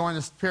hiding during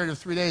this period of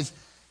 3 days.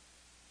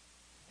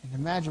 And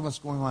imagine what's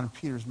going on in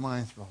Peter's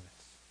mind through all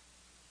this.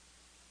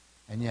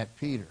 And yet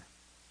Peter,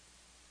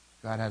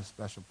 God had a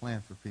special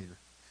plan for Peter.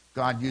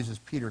 God uses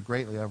Peter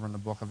greatly over in the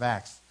book of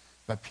Acts.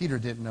 But Peter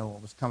didn't know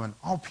what was coming.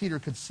 All Peter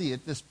could see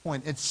at this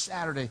point, it's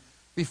Saturday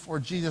before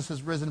Jesus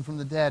has risen from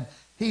the dead.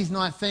 He's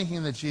not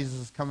thinking that Jesus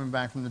is coming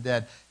back from the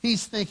dead.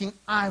 He's thinking,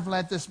 I've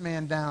let this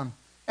man down.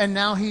 And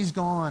now he's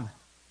gone.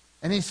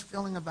 And he's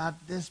feeling about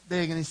this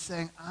big. And he's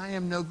saying, I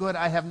am no good.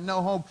 I have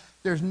no hope.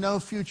 There's no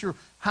future.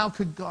 How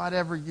could God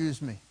ever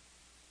use me?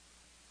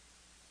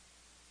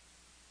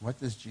 What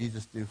does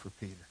Jesus do for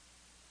Peter?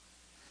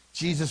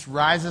 Jesus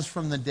rises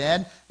from the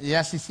dead.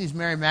 Yes, he sees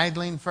Mary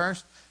Magdalene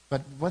first.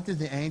 But what did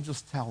the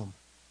angels tell him?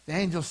 The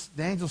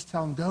angels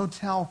tell him, go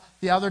tell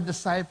the other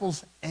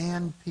disciples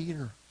and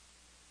Peter.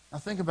 Now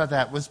think about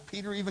that. Was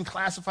Peter even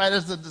classified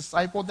as a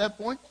disciple at that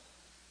point?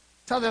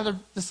 Tell the other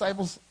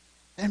disciples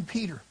and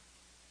Peter.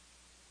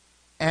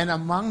 And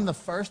among the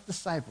first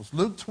disciples,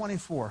 Luke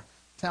 24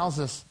 tells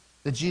us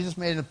that Jesus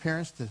made an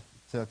appearance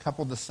to a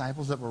couple of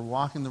disciples that were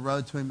walking the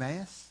road to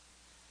Emmaus.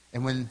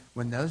 And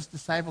when those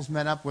disciples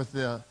met up with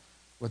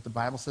what the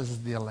Bible says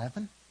is the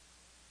 11,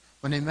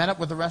 when they met up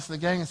with the rest of the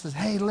gang, it says,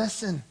 hey,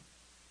 listen,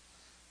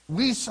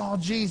 we saw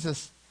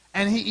Jesus,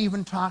 and he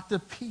even talked to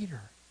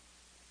Peter.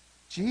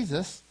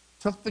 Jesus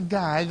took the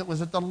guy that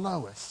was at the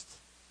lowest,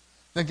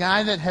 the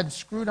guy that had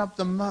screwed up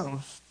the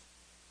most,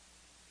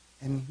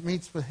 and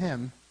meets with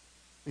him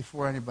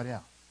before anybody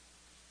else.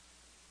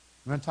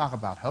 We're going to talk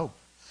about hope.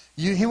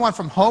 He went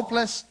from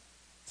hopeless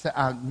to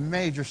a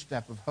major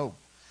step of hope.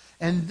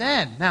 And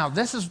then, now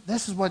this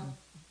is what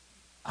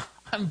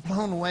I'm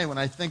blown away when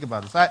I think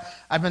about this.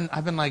 I've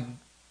been like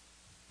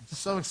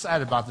just so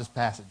excited about this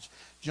passage.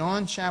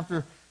 John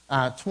chapter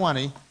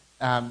 20.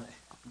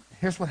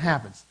 Here's what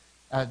happens.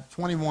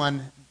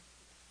 21.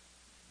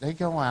 They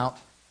go out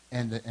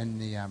and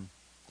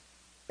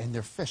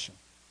they're fishing.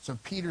 So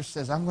Peter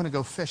says, I'm going to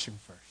go fishing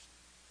first.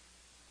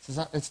 He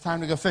says, it's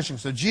time to go fishing.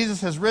 So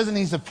Jesus has risen.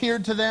 He's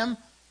appeared to them.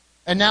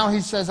 And now he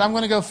says, I'm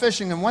going to go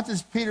fishing. And what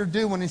does Peter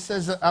do when he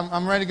says,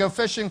 I'm ready to go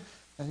fishing?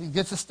 And he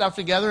gets his stuff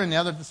together, and the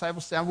other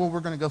disciples say, well,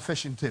 we're going to go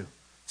fishing too.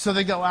 So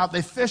they go out.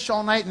 They fish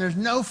all night, and there's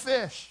no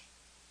fish.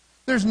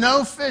 There's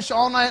no fish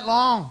all night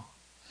long.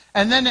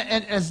 And then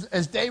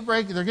as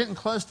daybreak, they're getting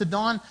close to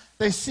dawn,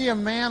 they see a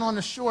man on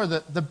the shore.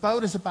 The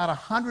boat is about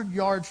 100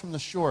 yards from the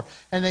shore.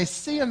 And they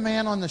see a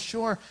man on the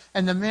shore,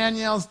 and the man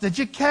yells, did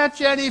you catch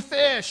any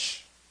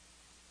fish?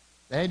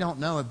 They don't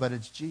know it, but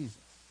it's Jesus.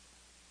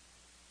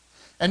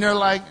 And they're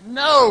like,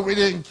 no, we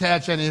didn't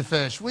catch any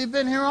fish. We've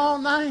been here all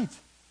night.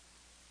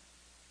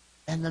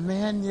 And the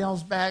man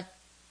yells back,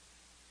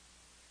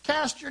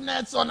 cast your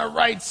nets on the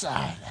right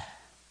side.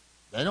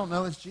 They don't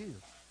know it's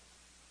Jesus.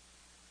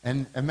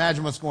 And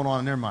imagine what's going on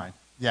in their mind.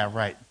 Yeah,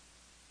 right.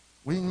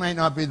 We may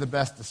not be the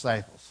best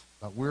disciples,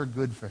 but we're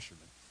good fishermen.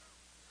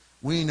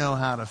 We know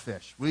how to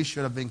fish. We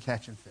should have been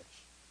catching fish.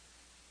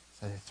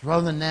 So they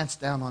throw the nets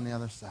down on the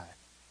other side.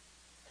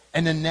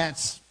 And the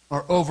nets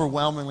are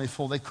overwhelmingly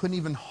full. They couldn't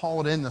even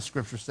haul it in, the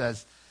scripture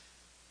says.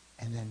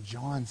 And then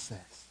John says,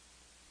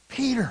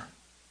 Peter,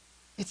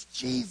 it's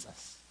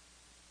Jesus.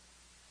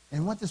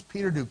 And what does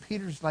Peter do?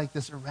 Peter's like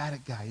this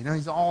erratic guy. You know,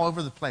 he's all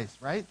over the place,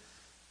 right?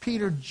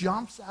 Peter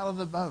jumps out of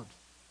the boat.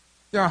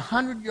 They're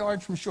 100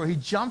 yards from shore. He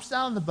jumps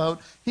out of the boat.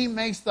 He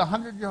makes the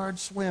 100-yard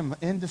swim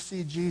in to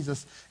see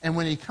Jesus. And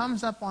when he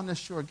comes up on the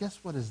shore, guess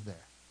what is there?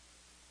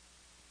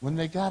 When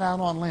they got out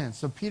on land.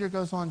 So Peter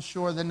goes on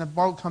shore. Then the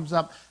boat comes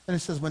up. And it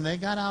says, when they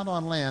got out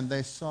on land,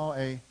 they saw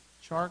a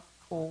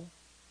charcoal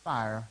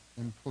fire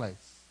in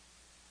place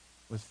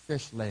with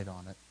fish laid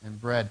on it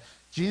and bread.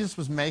 Jesus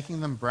was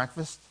making them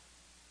breakfast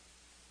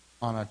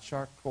on a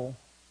charcoal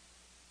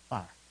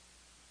fire.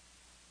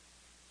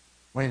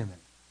 Wait a minute.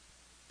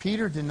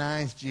 Peter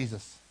denies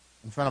Jesus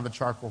in front of a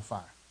charcoal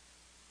fire.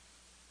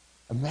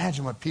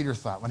 Imagine what Peter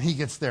thought when he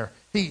gets there.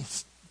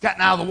 He's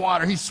gotten out of the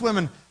water. He's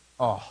swimming.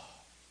 Oh,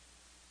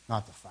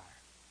 not the fire.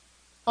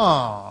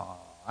 Oh,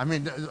 I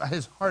mean,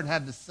 his heart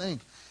had to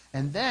sink.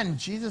 And then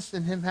Jesus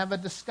and him have a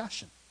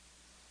discussion.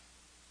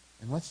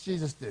 And what's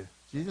Jesus do?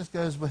 Jesus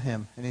goes with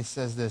him, and he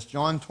says this,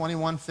 John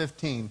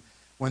 21:15,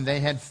 when they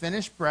had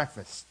finished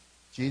breakfast,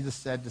 Jesus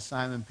said to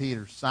Simon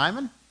Peter,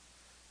 Simon,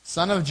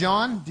 son of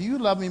John, do you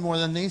love me more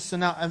than these? So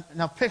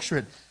now picture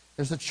it.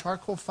 There's a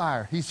charcoal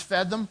fire. He's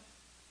fed them,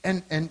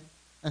 and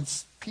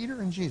Peter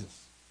and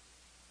Jesus.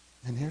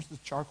 And here's the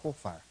charcoal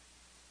fire.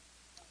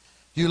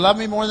 Do you love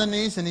me more than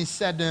these? And he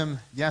said to him,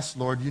 yes,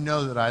 Lord, you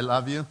know that I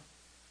love you.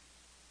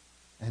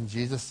 And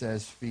Jesus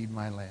says, feed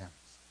my lambs.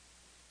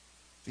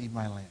 Feed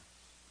my lambs.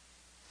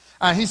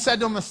 He said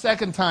to him a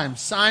second time,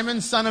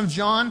 Simon, son of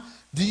John,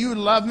 do you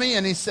love me?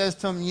 And he says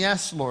to him,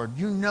 yes, Lord,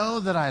 you know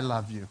that I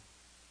love you.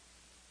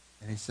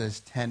 And he says,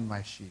 tend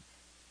my sheep.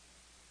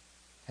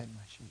 Tend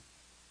my sheep.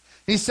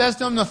 He says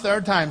to him the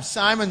third time,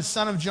 Simon,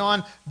 son of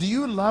John, do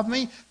you love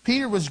me?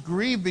 Peter was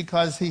grieved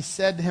because he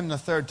said to him the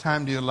third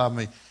time, do you love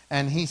me?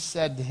 And he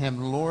said to him,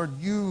 Lord,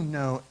 you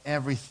know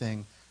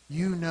everything.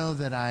 You know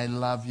that I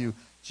love you.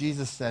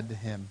 Jesus said to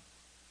him,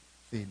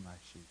 feed my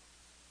sheep.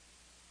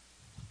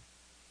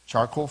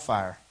 Charcoal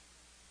fire.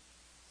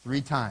 3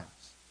 times.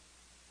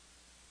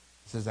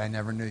 He says, I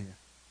never knew you.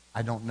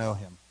 I don't know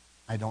him.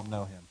 I don't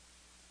know him.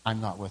 I'm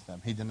not with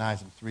them. He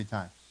denies him 3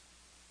 times.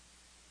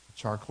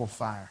 Charcoal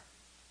fire.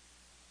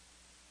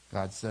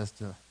 God's saying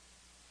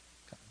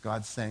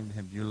to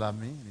him, do you love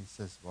me? And he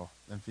says, well,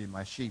 then feed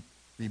my sheep.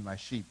 Feed my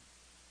sheep.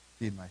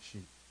 Feed my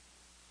sheep.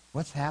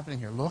 What's happening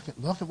here? Look at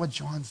what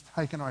John's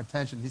taking our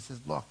attention. He says,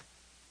 look,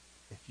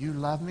 if you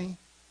love me,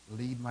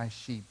 lead my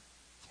sheep.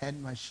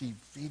 Tend my sheep.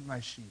 Feed my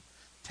sheep.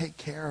 Take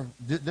care of,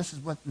 this is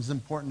what is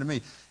important to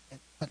me.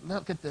 But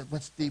look at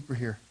what's deeper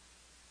here.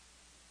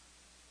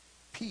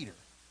 Peter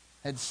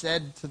had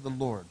said to the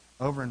Lord,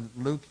 over in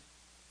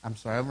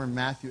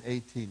Matthew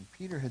 18,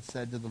 Peter had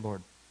said to the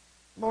Lord,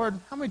 Lord,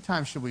 how many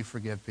times should we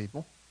forgive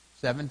people?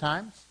 7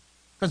 times?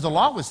 Because the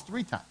law was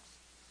 3 times.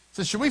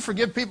 So should we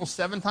forgive people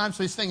 7 times?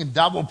 So he's thinking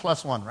double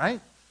plus 1, right?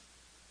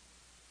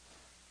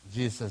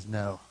 Jesus says,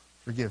 no,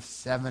 forgive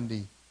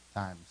 70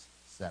 times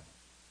 7.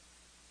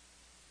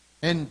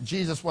 And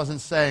Jesus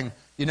wasn't saying,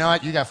 you know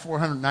what, you got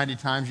 490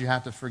 times you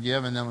have to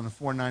forgive, and then on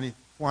the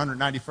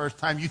 491st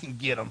time you can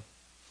get them.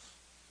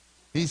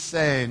 He's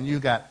saying you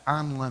got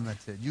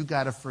unlimited. You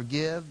got to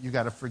forgive, you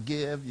got to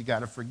forgive, you got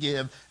to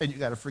forgive, and you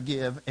got to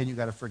forgive, and you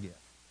got to forgive.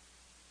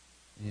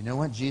 And you know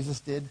what Jesus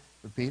did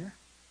for Peter?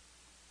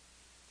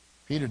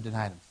 Peter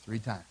denied him 3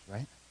 times,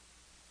 right?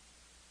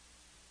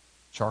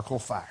 Charcoal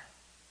fire.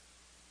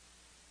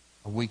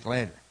 A week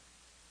later,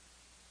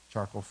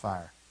 charcoal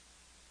fire.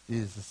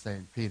 Jesus is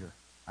saying, Peter,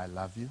 I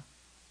love you.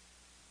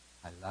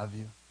 I love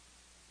you.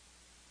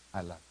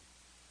 I love you.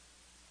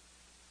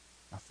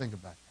 Now think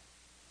about that.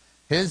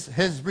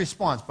 His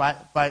response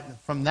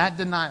from that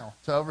denial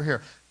to over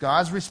here,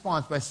 God's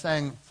response by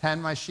saying,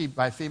 tend my sheep,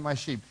 by feed my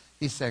sheep,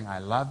 he's saying, I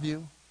love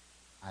you,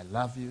 I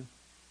love you,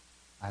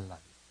 I love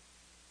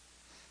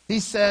you.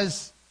 He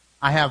says,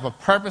 I have a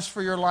purpose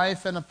for your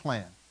life and a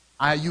plan.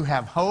 You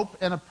have hope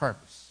and a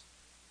purpose.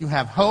 You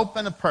have hope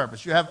and a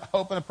purpose. You have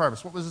hope and a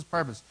purpose. What was his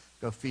purpose?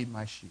 Go feed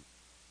my sheep.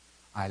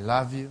 I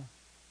love you,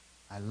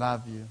 I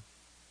love you,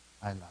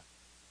 I love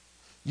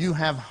you. You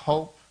have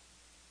hope,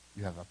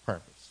 you have a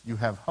purpose. You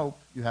have hope,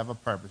 you have a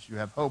purpose. You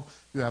have hope,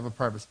 you have a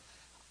purpose.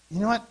 You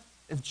know what?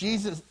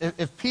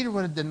 If Peter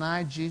would have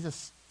denied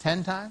Jesus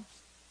 10 times,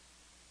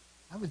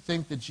 I would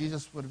think that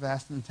Jesus would have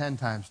asked him 10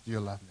 times, do you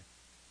love me?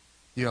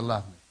 Do you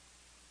love me?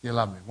 Do you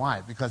love me?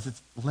 Why? Because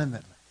it's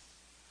limitless.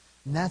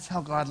 And that's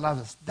how God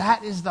loves us.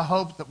 That is the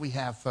hope that we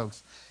have,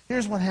 folks.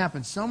 Here's what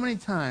happens. So many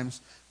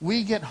times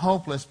we get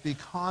hopeless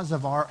because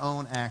of our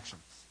own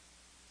actions.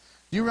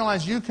 You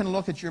realize you can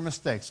look at your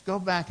mistakes. Go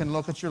back and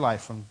look at your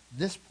life from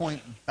this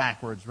point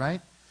backwards, right?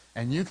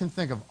 And you can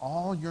think of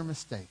all your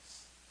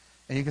mistakes.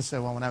 And you can say,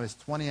 well, when I was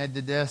 20, I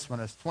did this. When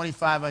I was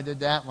 25, I did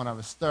that. When I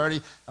was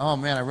 30, oh,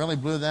 man, I really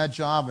blew that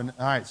job. And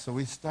all right, so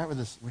we start with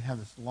this. We have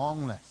this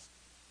long list.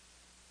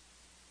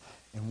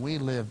 And we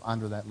live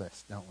under that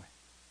list, don't we?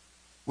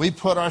 We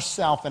put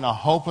ourselves in a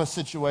hopeless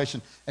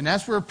situation. And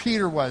that's where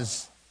Peter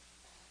was.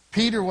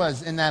 Peter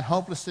was in that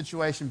hopeless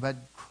situation, but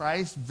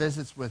Christ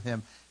visits with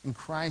him, and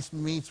Christ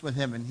meets with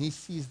him, and he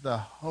sees the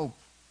hope.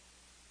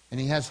 And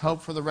he has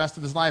hope for the rest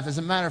of his life. As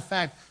a matter of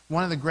fact,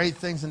 one of the great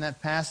things in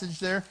that passage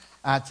there,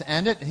 to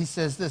end it, he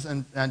says this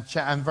in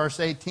verse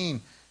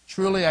 18.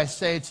 Truly I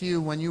say to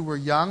you, when you were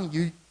young,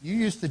 you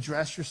used to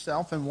dress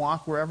yourself and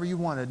walk wherever you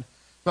wanted.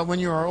 But when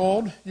you are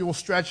old, you will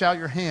stretch out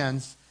your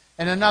hands,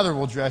 and another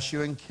will dress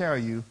you and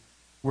carry you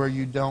where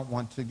you don't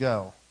want to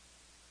go.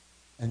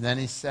 And then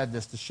he said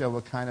this to show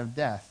what kind of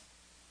death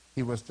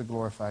he was to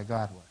glorify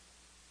God with.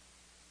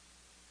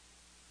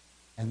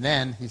 And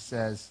then he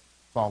says,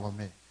 follow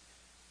me.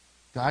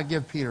 God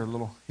gave Peter a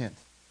little hint.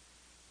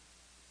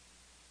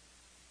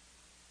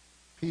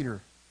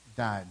 Peter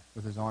died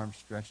with his arms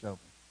stretched open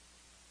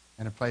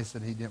in a place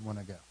that he didn't want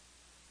to go.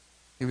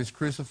 He was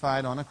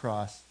crucified on a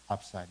cross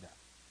upside down.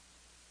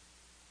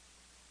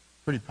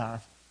 Pretty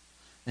powerful.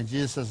 And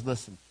Jesus says,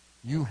 listen,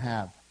 you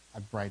have a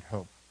bright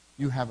hope.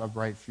 You have a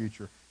bright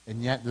future.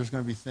 And yet there's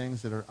going to be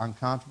things that are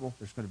uncomfortable.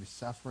 There's going to be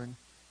suffering.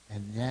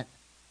 And yet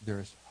there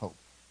is hope.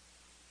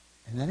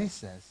 And then he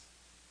says,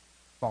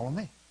 follow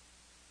me.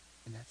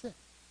 And that's it.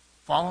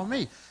 Follow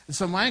me. And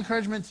so my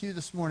encouragement to you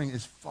this morning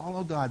is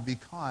follow God,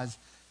 because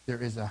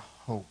there is a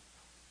hope.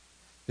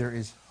 There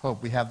is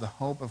hope. We have the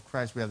hope of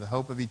Christ. We have the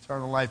hope of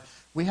eternal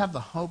life. We have the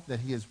hope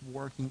that he is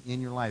working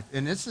in your life.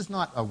 And this is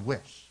not a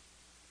wish.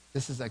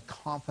 This is a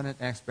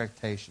confident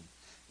expectation.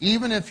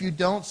 Even if you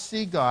don't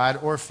see God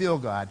or feel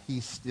God,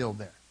 he's still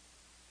there.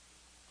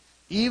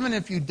 Even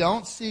if you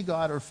don't see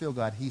God or feel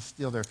God, he's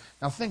still there.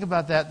 Now think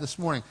about that this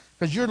morning.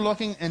 Because you're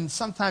looking, and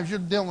sometimes you're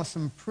dealing with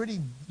some pretty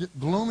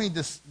gloomy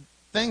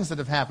things that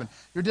have happened.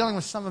 You're dealing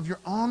with some of your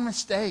own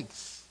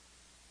mistakes.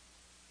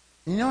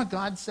 And you know what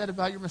God said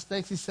about your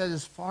mistakes? He said,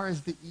 as far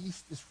as the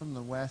east is from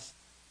the west,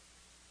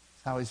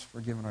 that's how he's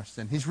forgiven our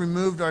sin. He's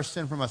removed our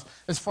sin from us.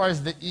 As far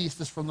as the east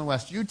is from the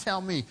west. You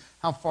tell me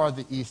how far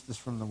the east is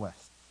from the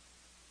west.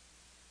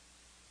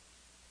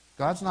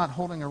 God's not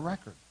holding a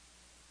record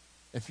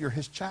if you're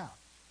his child.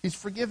 He's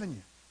forgiven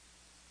you.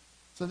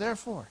 So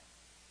therefore,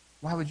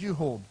 why would you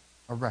hold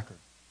a record?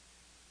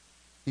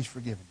 He's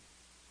forgiven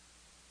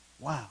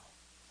you. Wow.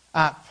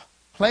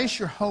 Place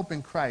your hope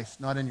in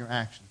Christ, not in your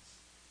actions.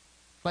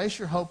 Place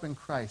your hope in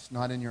Christ,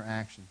 not in your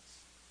actions.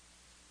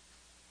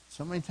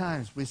 So many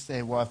times we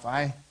say, well, if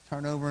I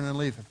turn over in a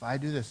leaf, if I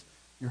do this,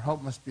 your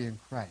hope must be in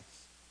Christ,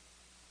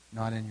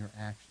 not in your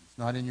actions.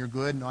 Not in your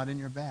good, not in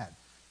your bad.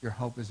 Your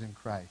hope is in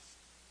Christ,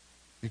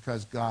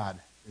 because God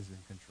is in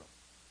control.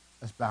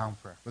 Let's bow in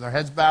prayer. With our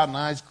heads bowed and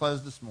eyes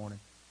closed this morning,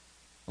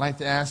 I'd like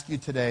to ask you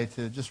today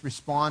to just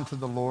respond to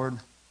the Lord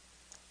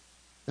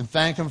and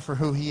thank him for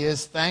who he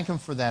is. Thank him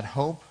for that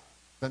hope.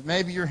 But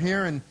maybe you're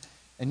here and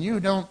you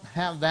don't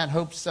have that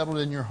hope settled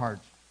in your heart.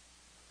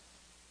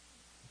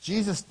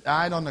 Jesus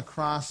died on the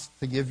cross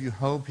to give you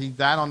hope. He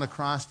died on the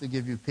cross to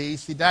give you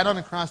peace. He died on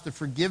the cross to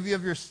forgive you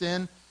of your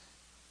sin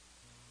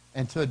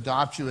and to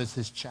adopt you as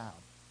his child.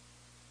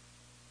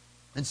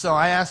 And so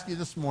I ask you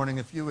this morning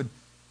if you would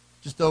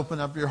just open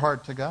up your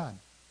heart to God.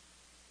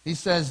 He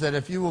says that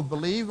if you will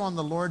believe on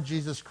the Lord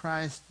Jesus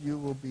Christ, you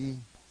will be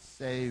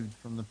saved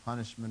from the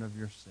punishment of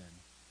your sin.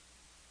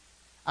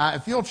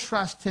 If you'll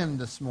trust him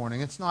this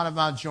morning, it's not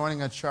about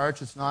joining a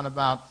church. It's not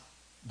about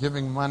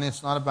giving money.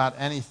 It's not about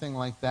anything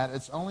like that.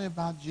 It's only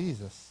about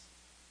Jesus.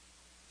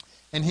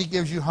 And he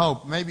gives you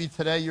hope. Maybe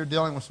today you're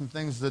dealing with some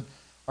things that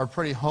are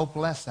pretty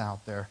hopeless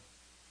out there.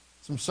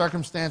 Some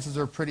circumstances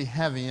are pretty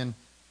heavy, and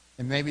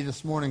maybe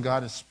this morning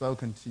God has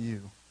spoken to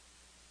you.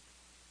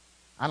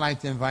 I'd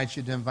like to invite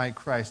you to invite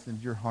Christ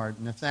into your heart.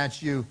 And if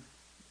that's you,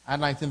 I'd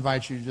like to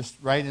invite you just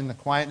right in the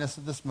quietness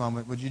of this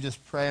moment, would you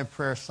just pray a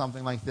prayer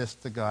something like this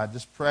to God?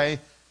 Just pray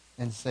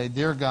and say,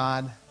 Dear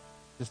God,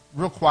 just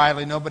real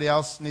quietly, nobody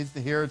else needs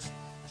to hear. It's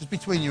just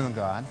between you and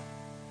God.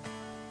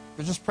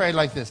 But just pray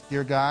like this.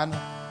 Dear God,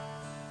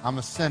 I'm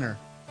a sinner.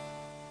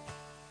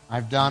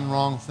 I've done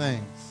wrong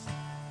things.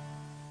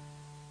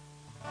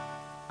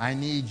 I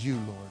need you,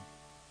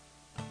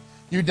 Lord.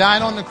 You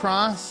died on the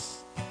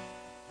cross.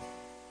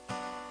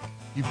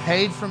 You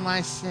paid for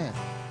my sin.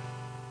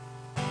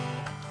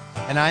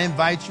 And I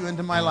invite you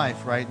into my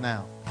life right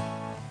now.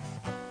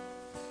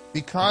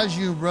 Because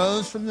you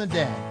rose from the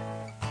dead,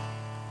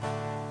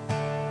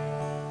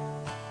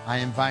 I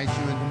invite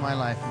you into my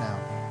life now.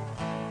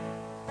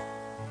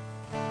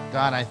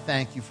 God, I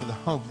thank you for the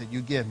hope that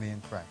you give me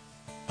in Christ.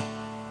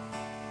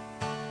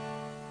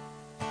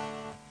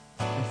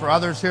 And for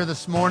others here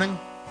this morning,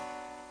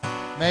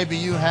 maybe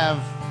you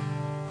have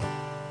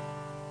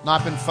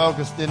not been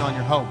focused in on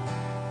your hope.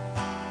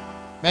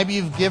 Maybe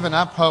you've given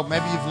up hope.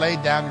 Maybe you've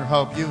laid down your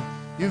hope.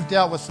 You've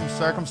dealt with some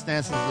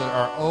circumstances that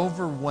are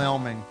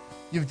overwhelming.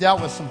 You've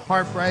dealt with some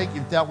heartbreak.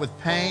 You've dealt with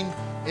pain.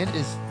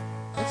 It's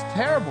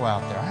terrible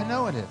out there. I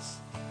know it is.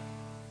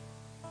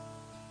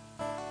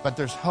 But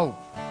there's hope.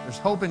 There's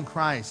hope in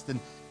Christ. And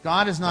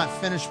God is not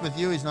finished with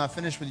you. He's not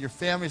finished with your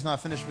family. He's not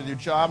finished with your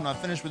job. Not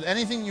finished with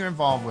anything you're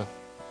involved with.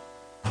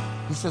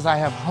 He says, I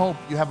have hope.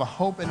 You have a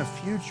hope in a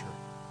future.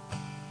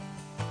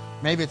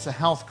 Maybe it's a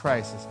health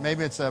crisis.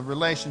 Maybe it's a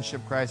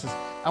relationship crisis.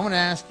 I want to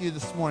ask you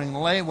this morning,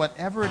 lay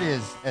whatever it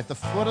is at the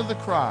foot of the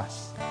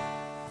cross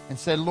and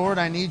say, Lord,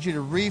 I need you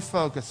to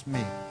refocus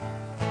me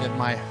that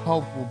my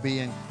hope will be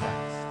in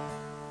Christ.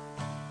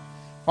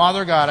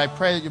 Father God, I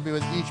pray that you'll be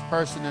with each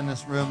person in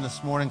this room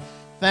this morning.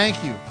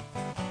 Thank you.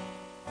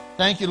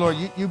 Thank you, Lord.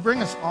 You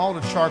bring us all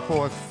to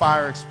charcoal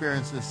fire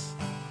experiences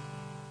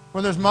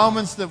where there's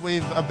moments that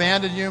we've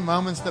abandoned you,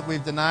 moments that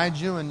we've denied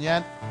you, and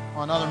yet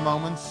on other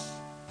moments,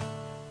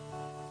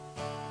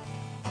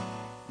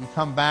 you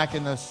come back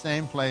in those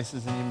same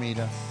places and you meet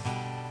us.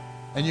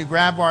 And you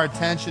grab our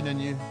attention and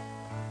you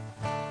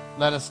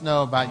let us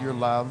know about your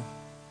love.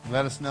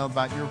 Let us know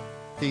about your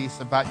peace,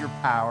 about your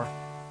power,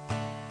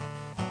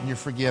 and your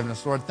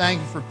forgiveness. Lord,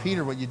 thank you for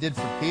Peter, what you did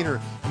for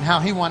Peter, and how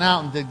he went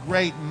out and did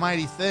great and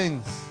mighty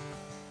things.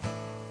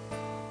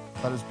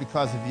 But it was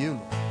because of you,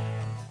 Lord.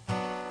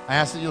 I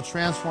ask that you'll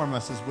transform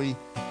us as we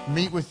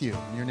meet with you.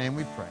 In your name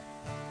we pray.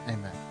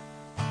 Amen.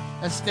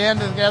 Let's stand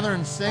together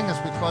and sing as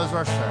we close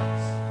our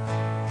service.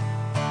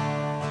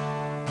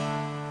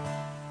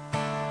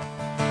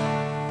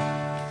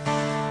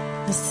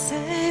 The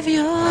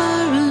Savior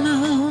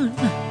alone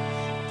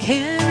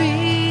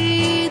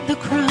carried the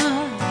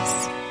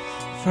cross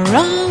for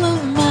all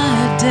of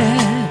my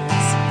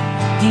debts.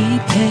 He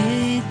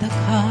paid the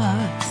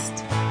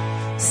cost.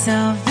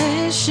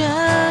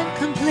 Salvation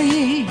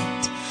complete.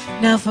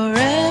 Now forever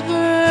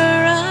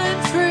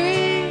I'm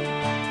free.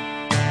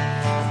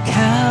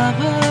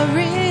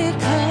 Calvary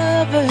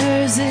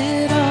covers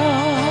it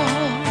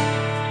all.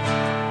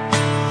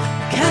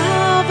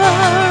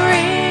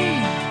 Calvary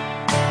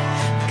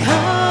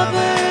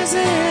covers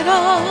it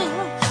all.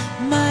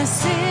 My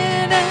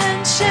sin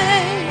and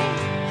shame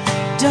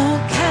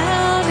don't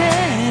count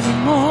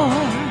anymore.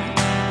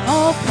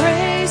 All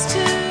praise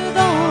to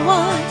the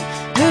one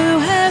who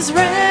has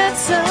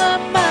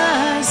ransomed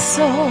my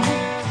soul.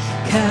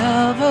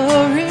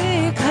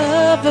 Calvary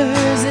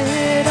covers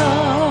it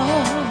all.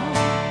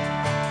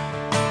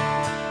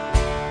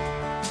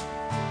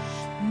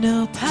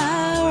 No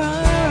power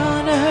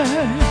on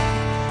earth,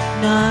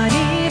 not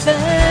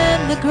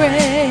even the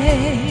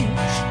grave,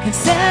 can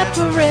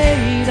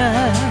separate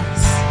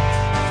us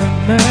from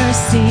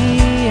mercy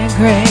and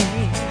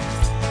grace.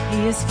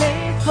 He is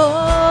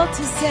faithful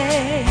to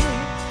save,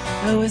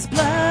 though his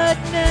blood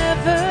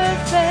never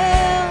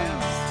fails.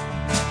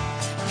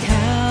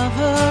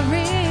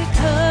 Calvary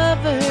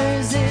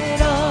covers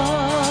it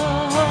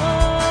all.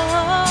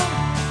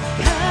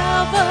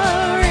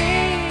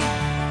 Calvary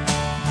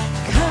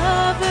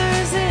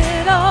covers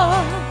it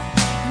all.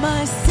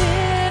 My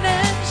sin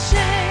and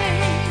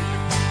shame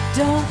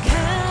don't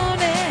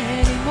count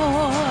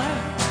anymore.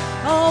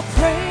 All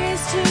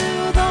praise to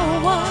the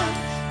one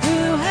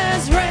who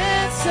has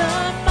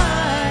ransomed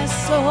my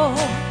soul.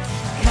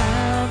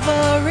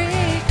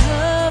 Calvary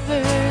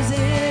covers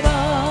it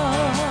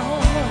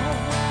all.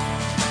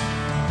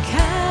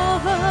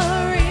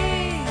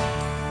 Calvary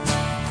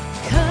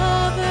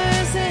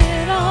covers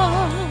it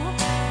all.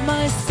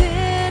 My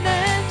sin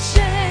and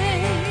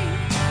shame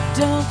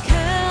don't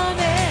count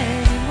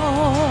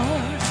anymore.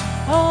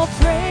 All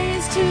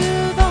praise to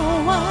the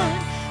one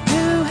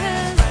who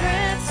has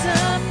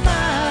ransomed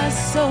my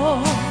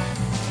soul.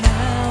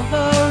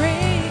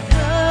 Calvary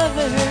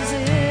covers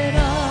it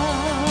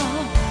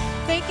all.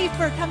 Thank you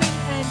for coming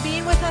and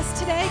being with us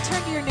today.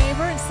 Turn to your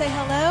neighbor and say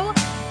hello.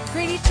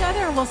 Greet each other,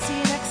 and we'll see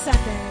you next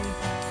Sunday.